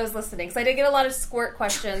hacks for those listening? Because I did get a lot of squirt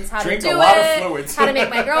questions. How Drink to do a lot it? of fluids. How to make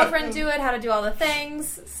my girlfriend do it? How to do all the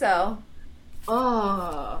things? So.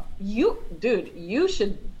 Oh, you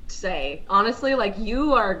should say, honestly, like, you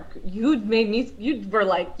were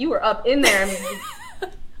up in there. I mean,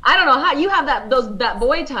 I don't know how you have that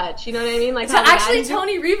boy touch, you know what I mean? Like, so actually,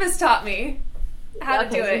 Tony Rivas taught me how to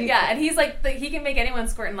do it. Yeah, and he's like, he can make anyone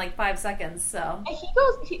squirt in like 5 seconds. So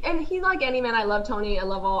He's like any man. I love Tony. I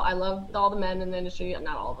love all the men in the industry.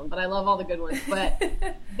 Not all of them, but I love all the good ones. But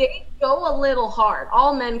they go a little hard.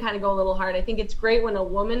 All men kind of go a little hard. I think it's great when a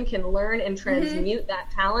woman can learn and transmute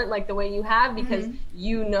that talent like the way you have, because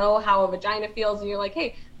you know how a vagina feels, and you're like,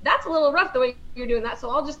 hey, that's a little rough the way you're doing that.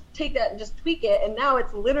 So I'll just take that and just tweak it, and now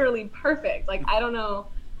it's literally perfect. Like, I don't know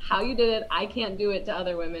how you did it. I can't do it to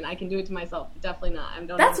other women. I can do it to myself. Definitely not.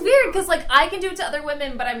 That's weird, because like I can do it to other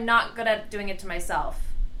women, but I'm not good at doing it to myself.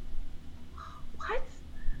 What?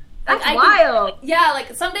 That's wild. Yeah,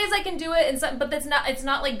 like some days I can do it, but it's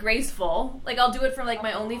not like graceful. Like I'll do it for like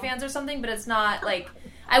my OnlyFans or something, but it's not like,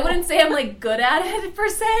 I wouldn't say I'm like good at it per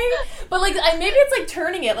se. But like maybe it's like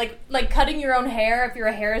turning it, like cutting your own hair if you're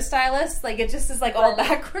a hairstylist. Like it just is like all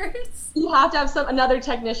backwards. You have to have another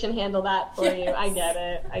technician handle that for you. I get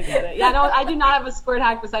it. Yeah, no, I do not have a squirt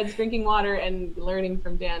hack besides drinking water and learning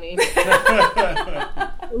from Danny.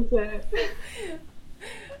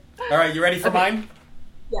 All right, you ready for mine?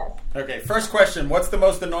 Yes. Okay, first question. What's the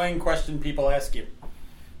most annoying question people ask you?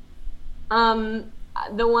 The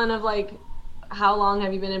one of like, how long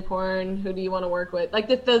have you been in porn? Who do you want to work with? Like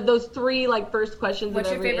those 3 like first questions. What's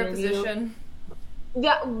of your every favorite interview. position?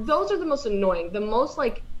 Yeah, those are the most annoying. The most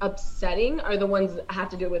like upsetting are the ones that have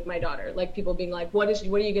to do with my daughter. Like people being like, what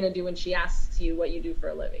are you gonna do when she asks you what you do for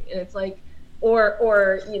a living? And it's like,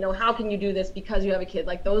 or you know, how can you do this because you have a kid?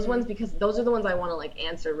 Like those ones, because those are the ones I want to like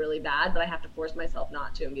answer really bad, but I have to force myself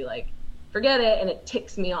not to and be like, forget it, and it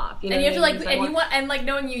ticks me off. You know, and you have to like, and like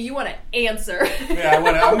knowing you want to answer. Yeah,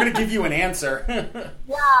 I'm going to give you an answer.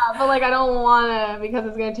 Yeah, but like I don't want to, because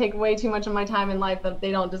it's going to take way too much of my time in life that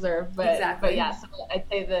they don't deserve. But exactly. But yeah, so I'd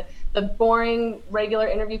say the boring regular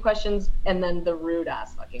interview questions, and then the rude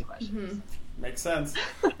ass fucking questions. Makes sense.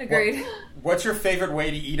 Agreed. What's your favorite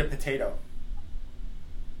way to eat a potato?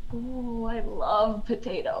 Oh, I love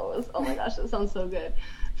potatoes. Oh my gosh, that sounds so good.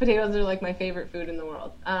 Potatoes are like my favorite food in the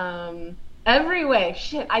world. Every way.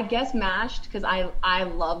 Shit, I guess mashed, because I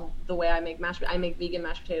love the way I make mashed. I make vegan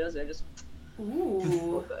mashed potatoes. They're just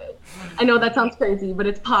so good. I know that sounds crazy, but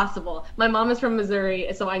it's possible. My mom is from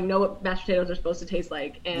Missouri, so I know what mashed potatoes are supposed to taste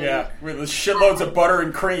like. And yeah, with shitloads of butter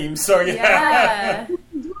and cream. So yeah.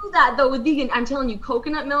 Do that though with vegan. I'm telling you,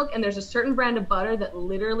 coconut milk, and there's a certain brand of butter that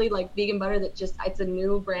literally, like vegan butter, that just, it's a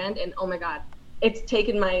new brand, and oh my god, it's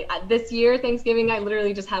taken my this year Thanksgiving. I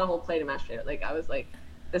literally just had a whole plate of mashed potatoes. Like I was like,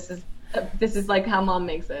 this is like how mom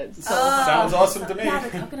makes it. So sounds awesome to me. Yeah,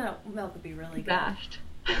 the coconut milk would be really good. Mashed.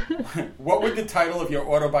 What would the title of your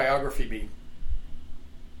autobiography be?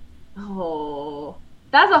 Oh,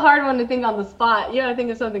 that's a hard one to think on the spot. You gotta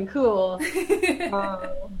think of something cool.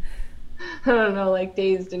 I don't know, like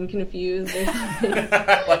Dazed and Confused or something.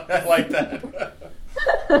 I like that.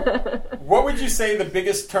 What would you say the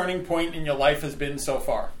biggest turning point in your life has been so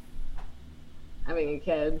far? Having a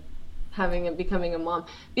kid, becoming a mom,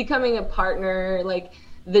 becoming a partner, like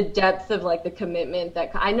the depth of like the commitment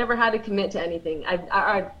that I never had to commit to anything.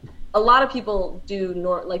 A lot of people do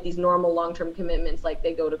like these normal long-term commitments, like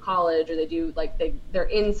they go to college or they do like they're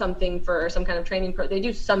in something for some kind of training they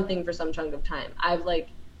do something for some chunk of time. I've like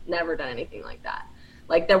never done anything like that,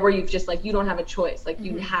 like that where you've just like, you don't have a choice, like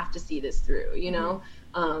you have to see this through, you know.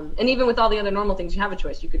 And even with all the other normal things, you have a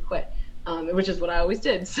choice, you could quit, which is what I always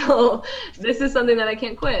did. So this is something that I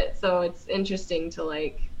can't quit. So it's interesting to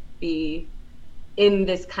like be in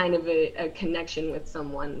this kind of a connection with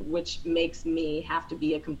someone, which makes me have to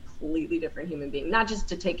be a completely different human being, not just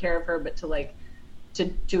to take care of her, but to like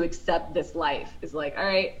to accept this life is like, all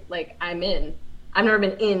right, like I've never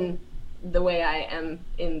been in the way I am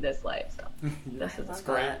in this life. So That's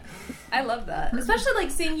great. I love that. Especially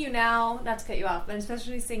like seeing you now, not to cut you off, but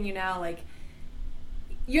especially seeing you now, like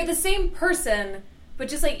you're the same person, but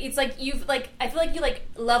just like it's like you've like I feel like you like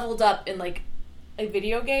leveled up in like a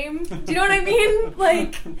video game. Do you know what I mean?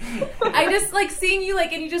 Like I just like seeing you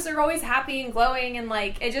like and you just are always happy and glowing and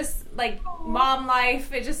like it just like mom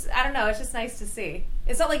life. It just I don't know. It's just nice to see.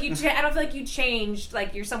 It's not like you. I don't feel like you changed.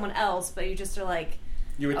 Like you're someone else, but you just are like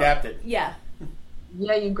you adapted. Yeah.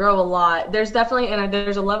 Yeah, you grow a lot. There's definitely, and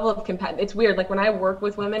there's a level of it's weird. Like when I work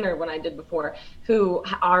with women, or when I did before, who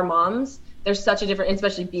are moms, there's such a different,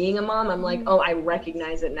 especially being a mom, I'm like, oh, I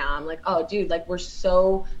recognize it now. I'm like, oh, dude, like we're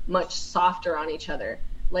so much softer on each other.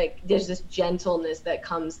 Like there's this gentleness that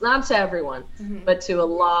comes, not to everyone, but to a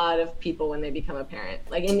lot of people when they become a parent.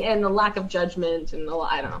 Like, and the lack of judgment and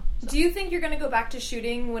I don't know. So. Do you think you're going to go back to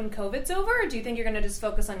shooting when COVID's over, or do you think you're going to just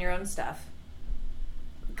focus on your own stuff?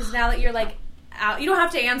 Because now that you're like out, you don't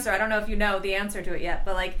have to answer. I don't know if you know the answer to it yet,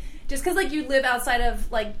 but like just because like you live outside of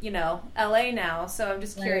like LA now, so I'm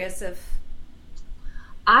just curious if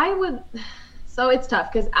I would. So it's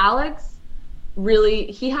tough because Alex really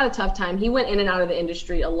he had a tough time. He went in and out of the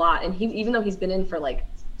industry a lot, and he even though he's been in for like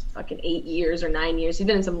fucking 8 years or 9 years, he's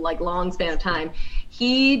been in some like long span of time.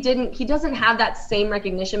 He doesn't have that same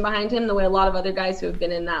recognition behind him the way a lot of other guys who have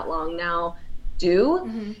been in that long now do.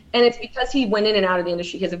 And it's because he went in and out of the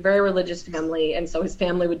industry. He has a very religious family, and so his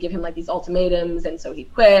family would give him like these ultimatums, and so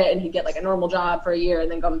he'd quit and he'd get like a normal job for a year and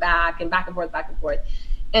then come back and forth.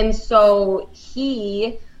 And so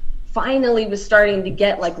he finally was starting to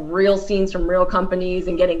get like real scenes from real companies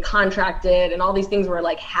and getting contracted, and all these things were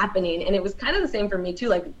like happening. And it was kind of the same for me too.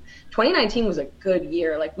 Like 2019 was a good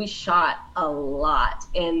year. Like we shot a lot,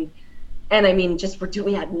 and I mean,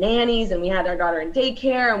 we had nannies, and we had our daughter in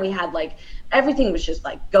daycare, and we had like everything was just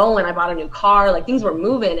like going. I bought a new car, like things were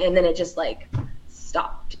moving, and then it just like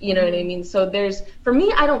stopped. You know what I mean? So for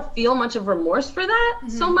me, I don't feel much of remorse for that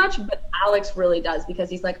so much, but Alex really does, because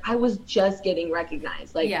he's like, I was just getting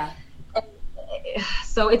recognized. Like, yeah.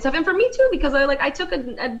 So it's tough. And for me too, because I took a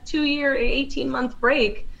 2-year, 18-month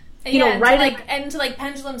break. And to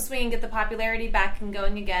pendulum swing and get the popularity back and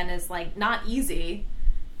going again is like not easy.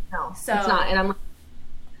 No, so it's not. And I'm like,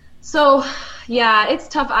 so yeah, it's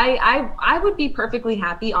tough. I would be perfectly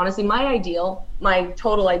happy. Honestly, my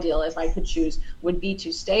total ideal, if I could choose, would be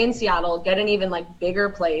to stay in Seattle, get an even like bigger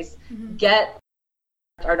place, get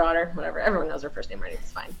our daughter, whatever, everyone knows her first name already,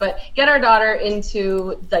 it's fine, but get our daughter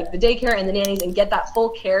into like the daycare and the nannies and get that full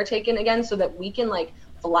care taken again, so that we can like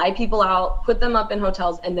fly people out, put them up in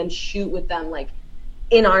hotels, and then shoot with them like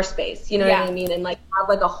in our space, you know what I mean, and like have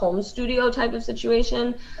like a home studio type of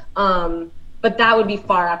situation. But that would be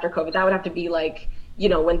far after COVID. That would have to be like,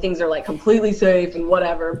 when things are like completely safe and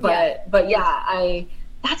whatever. But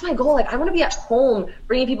that's my goal. Like I want to be at home,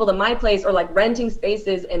 bringing people to my place, or like renting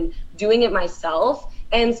spaces and doing it myself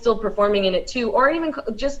and still performing in it too. Or even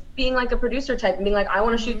just being like a producer type and being like, I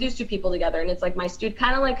want to shoot these two people together. And it's like my studio,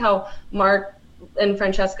 kind of like how Mark and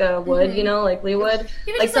Francesca would, like we would.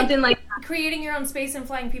 Even like something like creating your own space and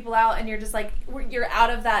flying people out, and you're just like, you're out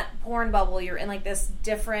of that porn bubble. You're in like this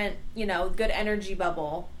different, good energy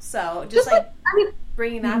bubble. So just like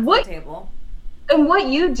bringing that to the table. And what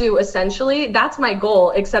you do, essentially, that's my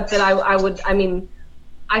goal, except that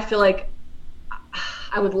I feel like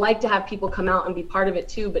I would like to have people come out and be part of it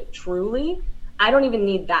too, but truly, I don't even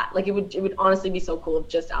need that. Like it would honestly be so cool if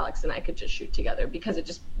just Alex and I could just shoot together, because it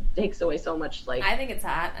just takes away so much. Like I think it's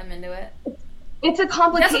hot. I'm into it. It's a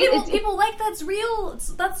complicated. That's what people like. That's real.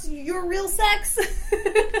 That's your real sex.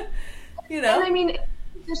 And I mean,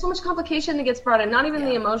 there's so much complication that gets brought in. Not even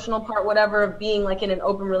the emotional part, whatever, of being like in an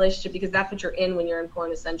open relationship, because that's what you're in when you're in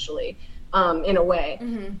porn, essentially, in a way.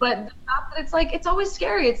 But the fact that it's like, it's always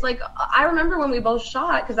scary. It's like, I remember when we both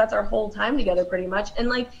shot, because that's our whole time together pretty much, and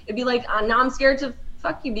like it'd be like, now I'm scared to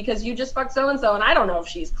fuck you because you just fucked so and so, and I don't know if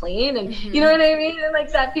she's clean, and you know what I mean, and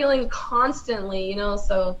like that feeling constantly,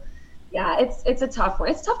 So yeah, it's a tough one.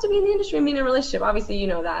 It's tough to be in the industry and be in a relationship. Obviously, you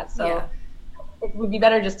know that. So it would be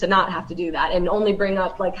better just to not have to do that, and only bring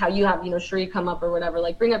up like how you have, Sheree come up or whatever.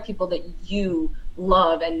 Like bring up people that you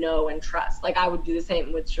love and know and trust. Like I would do the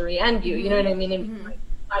same with Sheree and you. You know what I mean? And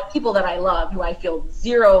my people that I love, who I feel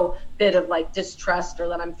zero bit of like distrust or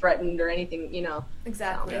that I'm threatened or anything.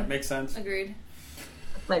 Exactly. Yeah, makes sense. Agreed.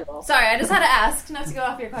 My goal. Sorry, I just had to ask, not to go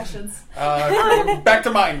off your questions. Back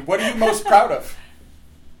to mine. What are you most proud of?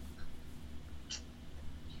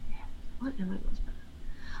 What am I most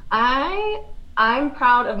proud of? I'm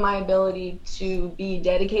proud of my ability to be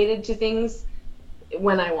dedicated to things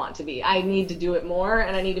when I want to be. I need to do it more,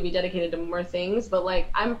 and I need to be dedicated to more things. But like,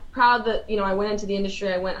 I'm proud that, you know, I went into the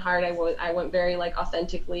industry. I went hard. I went very like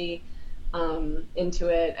authentically into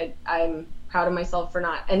it. I'm proud of myself for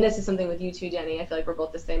not, and this is something with you too, Danny. I feel like we're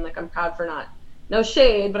both the same. Like, I'm proud for not, no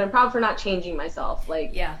shade, but I'm proud for not changing myself.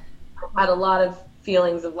 Like, Yeah. I've had a lot of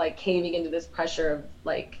feelings of like caving into this pressure of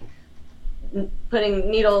like putting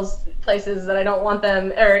needles places that I don't want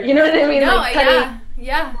them, or you know what I mean? No, like cutting,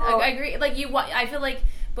 yeah. I agree. Like I feel like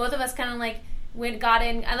both of us kind of like got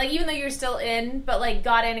in, and like even though you're still in, but like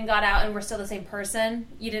got in and got out, and we're still the same person.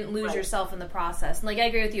 You didn't lose yourself in the process. And like I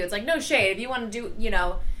agree with you. It's like no shade if you want to do, you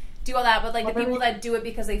know, do all that, but like the people that do it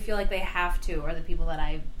because they feel like they have to are the people that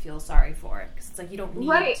I feel sorry for, because it's like you don't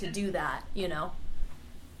need to do that, you know.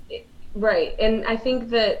 Right, and I think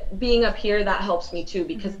that being up here, that helps me too,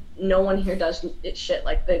 because no one here does shit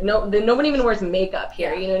like that. No one even wears makeup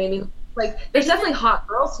here. You know what I mean? Like, there's definitely hot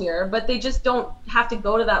girls here, but they just don't have to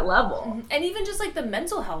go to that level. And even just like the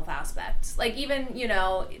mental health aspect, like even, you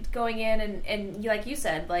know, going in and like you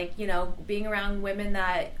said, like, you know, being around women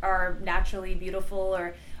that are naturally beautiful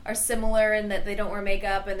or are similar in that they don't wear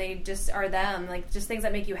makeup and they just are them, like just things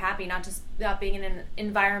that make you happy, not being in an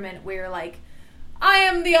environment where you're like, I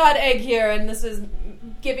am the odd egg here, and this is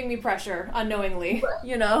giving me pressure unknowingly,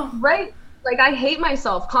 you know? Right. Like, I hate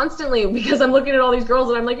myself constantly because I'm looking at all these girls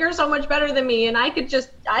and I'm like, you're so much better than me, and I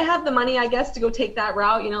have the money, I guess, to go take that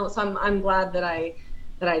route, you know? So I'm glad that I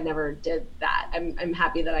never did that. I'm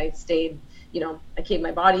happy that I stayed, you know, I keep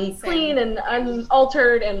my body clean and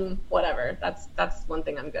unaltered and whatever. That's one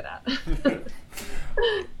thing I'm good at.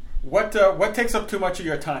 What takes up too much of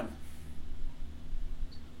your time?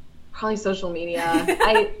 Probably social media.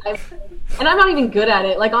 And I'm not even good at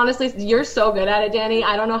it. Like, honestly, you're so good at it, Danny.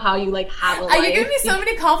 I don't know how you like have a life. You gave me so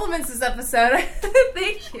many compliments this episode.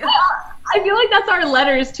 Thank you. I feel like that's our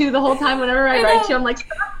letters too. The whole time, whenever I write you, I'm like,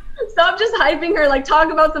 stop just hyping her. Like,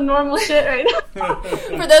 talk about some normal shit right now.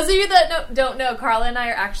 For those of you that don't know, Carla and I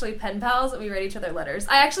are actually pen pals, and we write each other letters.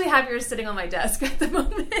 I actually have yours sitting on my desk at the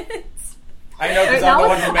moment. I know, because I'm the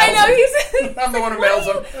one who mails them. I'm the one who mails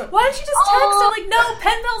them. Why don't you just text? I'm like, no,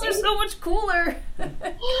 pen pals are so much cooler.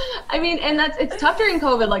 I mean, and it's tough during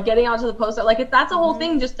COVID, like getting out to the post. Like, that's a whole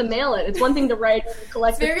thing just to mail it. It's one thing to write and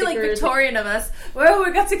collect. It's very like Victorian of us. Well,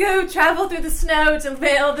 we got to go travel through the snow to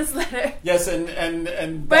mail this letter. Yes, and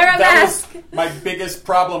wear a mask. Was my biggest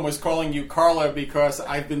problem was calling you Carla, because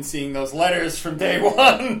I've been seeing those letters from day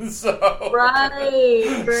one. So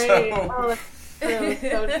right, great. So,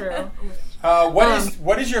 so true.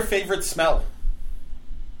 What is your favorite smell?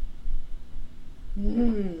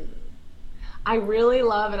 I really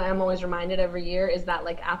love, and I'm always reminded every year, is that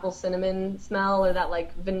like apple cinnamon smell, or that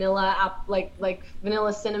like vanilla like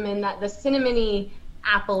vanilla cinnamon, that the cinnamony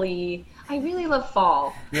appley. I really love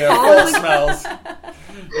fall. Yeah, fall smells.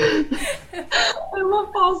 I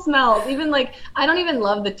love fall smells. Even like, I don't even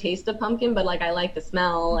love the taste of pumpkin, but like I like the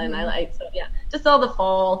smell, and I like, so yeah, just all the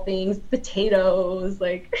fall things, potatoes,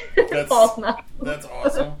 like fall smell. That's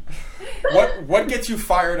awesome. What gets you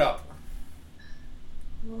fired up?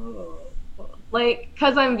 Like,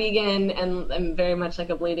 because I'm vegan and I'm very much like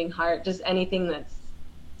a bleeding heart, just anything that's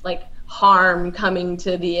like harm coming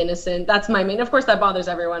to the innocent. That's my main. Of course, that bothers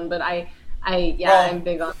everyone, but I'm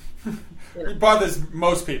big on. You know. It bothers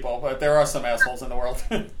most people, but there are some assholes in the world.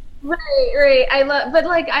 Right. I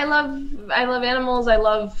love animals. I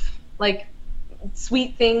love like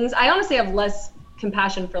sweet things. I honestly have less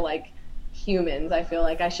compassion for like humans. I feel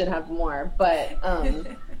like I should have more, but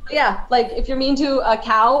yeah, like if you're mean to a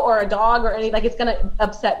cow or a dog or anything, like it's gonna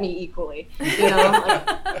upset me equally. You know,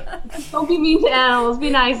 like, don't be mean to animals. Be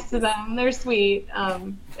nice to them. They're sweet.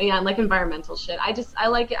 Yeah, like environmental shit. I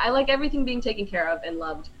like it. I like everything being taken care of and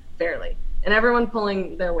loved fairly, and everyone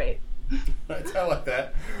pulling their weight. I like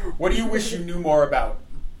that. What do you wish you knew more about?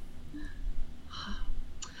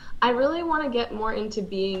 I really want to get more into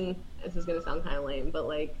being. This is gonna sound kind of lame, but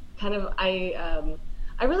like, kind of. I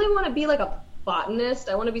really want to be like a botanist.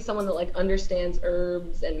 I want to be someone that like understands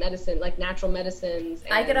herbs and medicine, like natural medicines.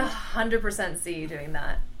 And I could 100% see you doing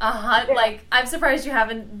that. Like, I'm surprised you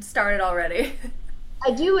haven't started already.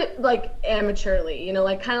 I do it like amateurly, you know,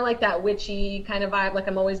 like kind of like that witchy kind of vibe. Like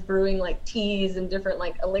I'm always brewing like teas and different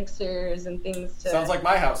like elixirs and things. Sounds like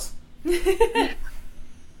my house. Well,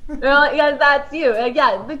 yeah, that's you.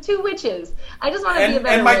 Yeah, the two witches. I just want to be a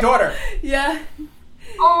better. And my daughter. Yeah.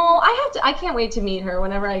 Oh, I can't wait to meet her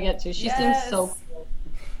whenever I get to. She seems so cool.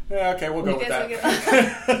 Yeah, okay, we'll go with that. You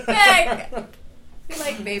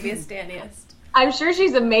like babyest, Danniest. I'm sure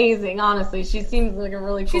she's amazing, honestly. She seems like a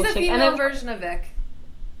really cool chick. She's a female version of Vic.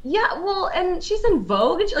 Yeah, well, and she's in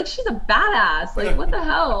Vogue. And she's a badass. Like, what the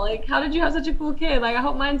hell? Like, how did you have such a cool kid? Like, I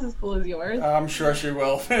hope mine's as cool as yours. I'm sure she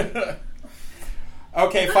will.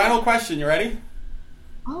 Okay, final question. You ready?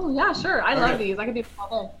 Oh, yeah, sure. I love these. I could do this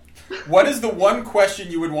all day. What is the one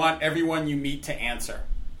question you would want everyone you meet to answer?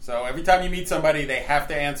 So every time you meet somebody, they have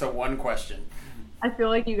to answer one question. I feel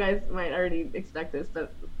like you guys might already expect this,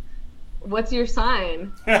 but what's your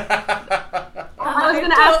sign? I was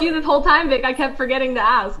going to ask you this whole time, Vic. I kept forgetting to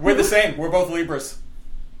ask. We're the same. We're both Libras.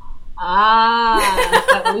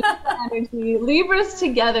 That Libra energy. Libras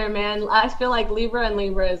together, man. I feel like Libra and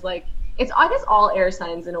Libra is like, it's, I guess, all air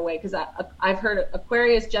signs in a way, because I've heard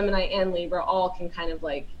Aquarius, Gemini, and Libra all can kind of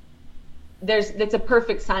like, it's a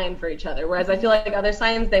perfect sign for each other. Whereas I feel like other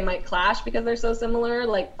signs, they might clash because they're so similar,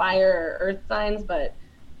 like fire or earth signs, but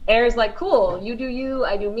air is like, cool, you do you,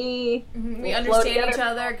 I do me. Mm-hmm. We understand each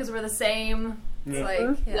other because we're the same. It's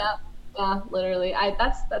like, yeah, literally.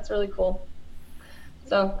 That's really cool.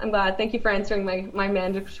 So I'm glad. Thank you for answering my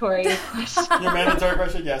mandatory question. Your mandatory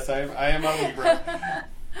question? Yes, I am a Libra.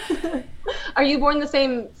 Are you born the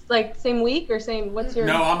same week or same? What's your?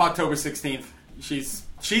 No, I'm October 16th.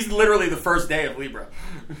 She's literally the first day of Libra.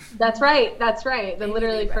 That's right. The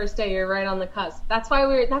literally first day. You're right on the cusp. That's why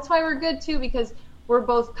we're good too, because we're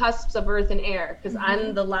both cusps of Earth and air. Because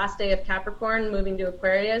I'm the last day of Capricorn, moving to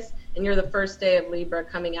Aquarius, and you're the first day of Libra,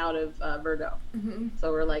 coming out of Virgo. Mm-hmm.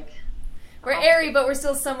 So we're like. We're airy, but we're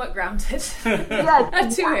still somewhat grounded. Yeah,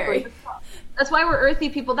 not too airy. That's why we're earthy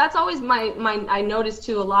people. That's always my I noticed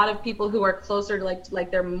too, a lot of people who are closer to like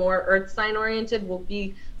they're more earth sign oriented will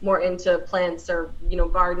be more into plants or,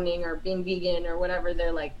 gardening or being vegan or whatever.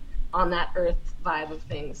 They're like on that earth vibe of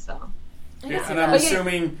things. So. Yeah, and I'm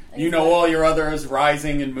assuming all your others,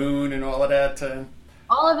 rising and moon and all of that.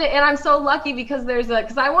 All of it, and I'm so lucky because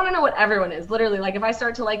because I want to know what everyone is. Literally, like if I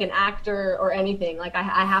start to like an actor or anything, like I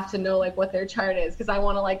have to know like what their chart is because I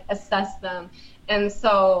want to like assess them. And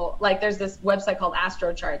so like there's this website called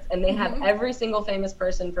Astro Charts, and they have every single famous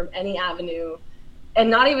person from any avenue, and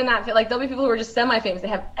not even that. Like there'll be people who are just semi-famous. They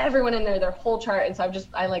have everyone in there, their whole chart, and so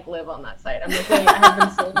I like live on that site. I'm looking, I have been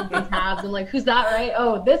saving these tabs. I'm like, who's that? Right?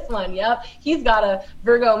 Oh, this one. Yep, he's got a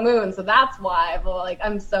Virgo moon, so that's why. But like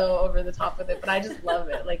I'm so over the top with it, but I just love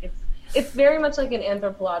it. Like it's very much like an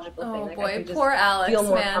anthropological thing. Like boy, I can just poor Alex, feel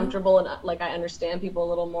more comfortable and like I understand people a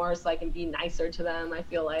little more, so I can be nicer to them. I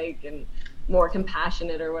feel like and more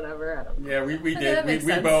compassionate or whatever. I don't know. Yeah, we did.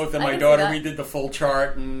 We both, and my daughter, we did the full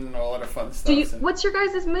chart and all of the fun stuff. What's your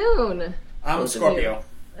guys' moon? I'm a Scorpio.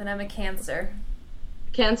 And I'm a Cancer.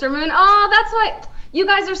 Cancer moon? Oh, that's why you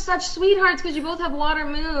guys are such sweethearts, because you both have water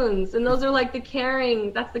moons, and those are like that's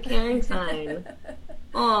the caring sign.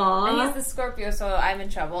 Aww. And he's the Scorpio, so I'm in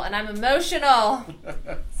trouble, and I'm emotional.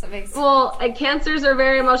 So it makes Cancers are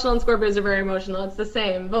very emotional, and Scorpios are very emotional. It's the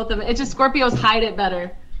same, both of them. It's just Scorpios hide it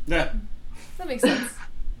better. Yeah. That makes sense.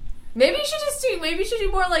 Maybe you should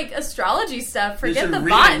do more like astrology stuff. Forget the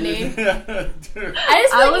botany. I just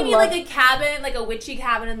feel like you need like a cabin, like a witchy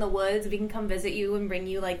cabin in the woods. We can come visit you and bring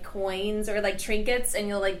you like coins or like trinkets, and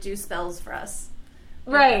you'll like do spells for us.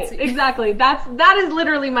 Right, exactly. That is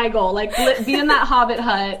literally my goal. Like be in that Hobbit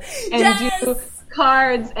hut and do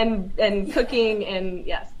cards and cooking and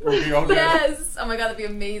yes. Yes. Oh my god, that'd be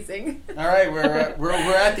amazing. All right,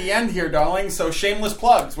 we're at the end here, darling. So shameless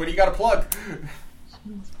plugs. What do you got to plug?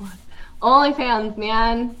 Shameless plug. OnlyFans,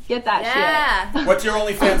 man, get that shit. What's your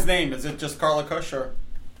OnlyFans name? Is it just Carla Kush or?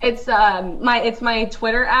 It's my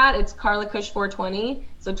Twitter @. It's Carla Kush 420.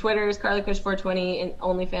 So Twitter is Carla Kush 420, and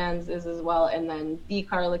OnlyFans is as well, and then the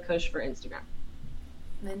Carla Kush for Instagram.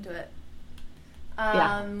 I'm into it.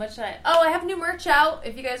 What should I? Oh, I have new merch out.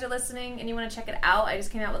 If you guys are listening and you want to check it out, I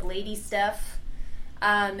just came out with lady stuff.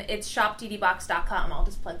 It's shopddbox.com. I'll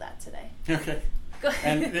just plug that today. Okay.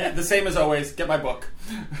 And the same as always, get my book.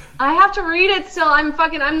 I have to read it still.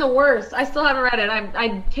 I'm the worst. I still haven't read it.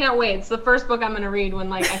 I can't wait. It's the first book I'm going to read when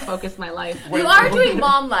like I focus my life. You are doing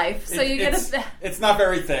mom life, so you get a... It's not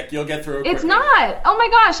very thick. You'll get through it quickly. It's not. Oh my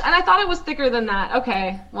gosh. And I thought it was thicker than that.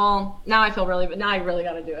 Okay. Well, now I really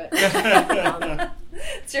got to do it.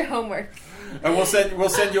 It's your homework. And we'll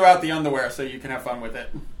send you out the underwear so you can have fun with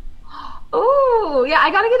it. Oh, yeah, I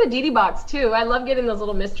gotta get a DD box, too. I love getting those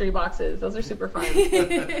little mystery boxes. Those are super fun.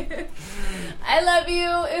 I love you.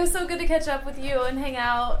 It was so good to catch up with you and hang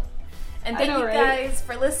out. And thank you guys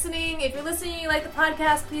for listening. If you're listening and you like the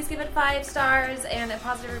podcast, please give it 5 stars and a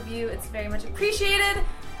positive review. It's very much appreciated.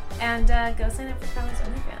 And go sign up for Carla's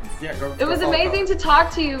OnlyFans. Yeah, go. It was amazing to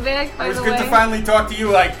talk to you, Vic, by the way. It was good to finally talk to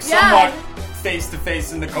you, somewhat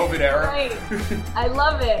face-to-face in the COVID era. Right. I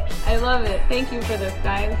love it. Thank you for this,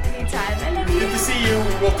 guys. Anytime. I love you. Good to see you.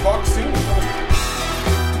 We will talk soon.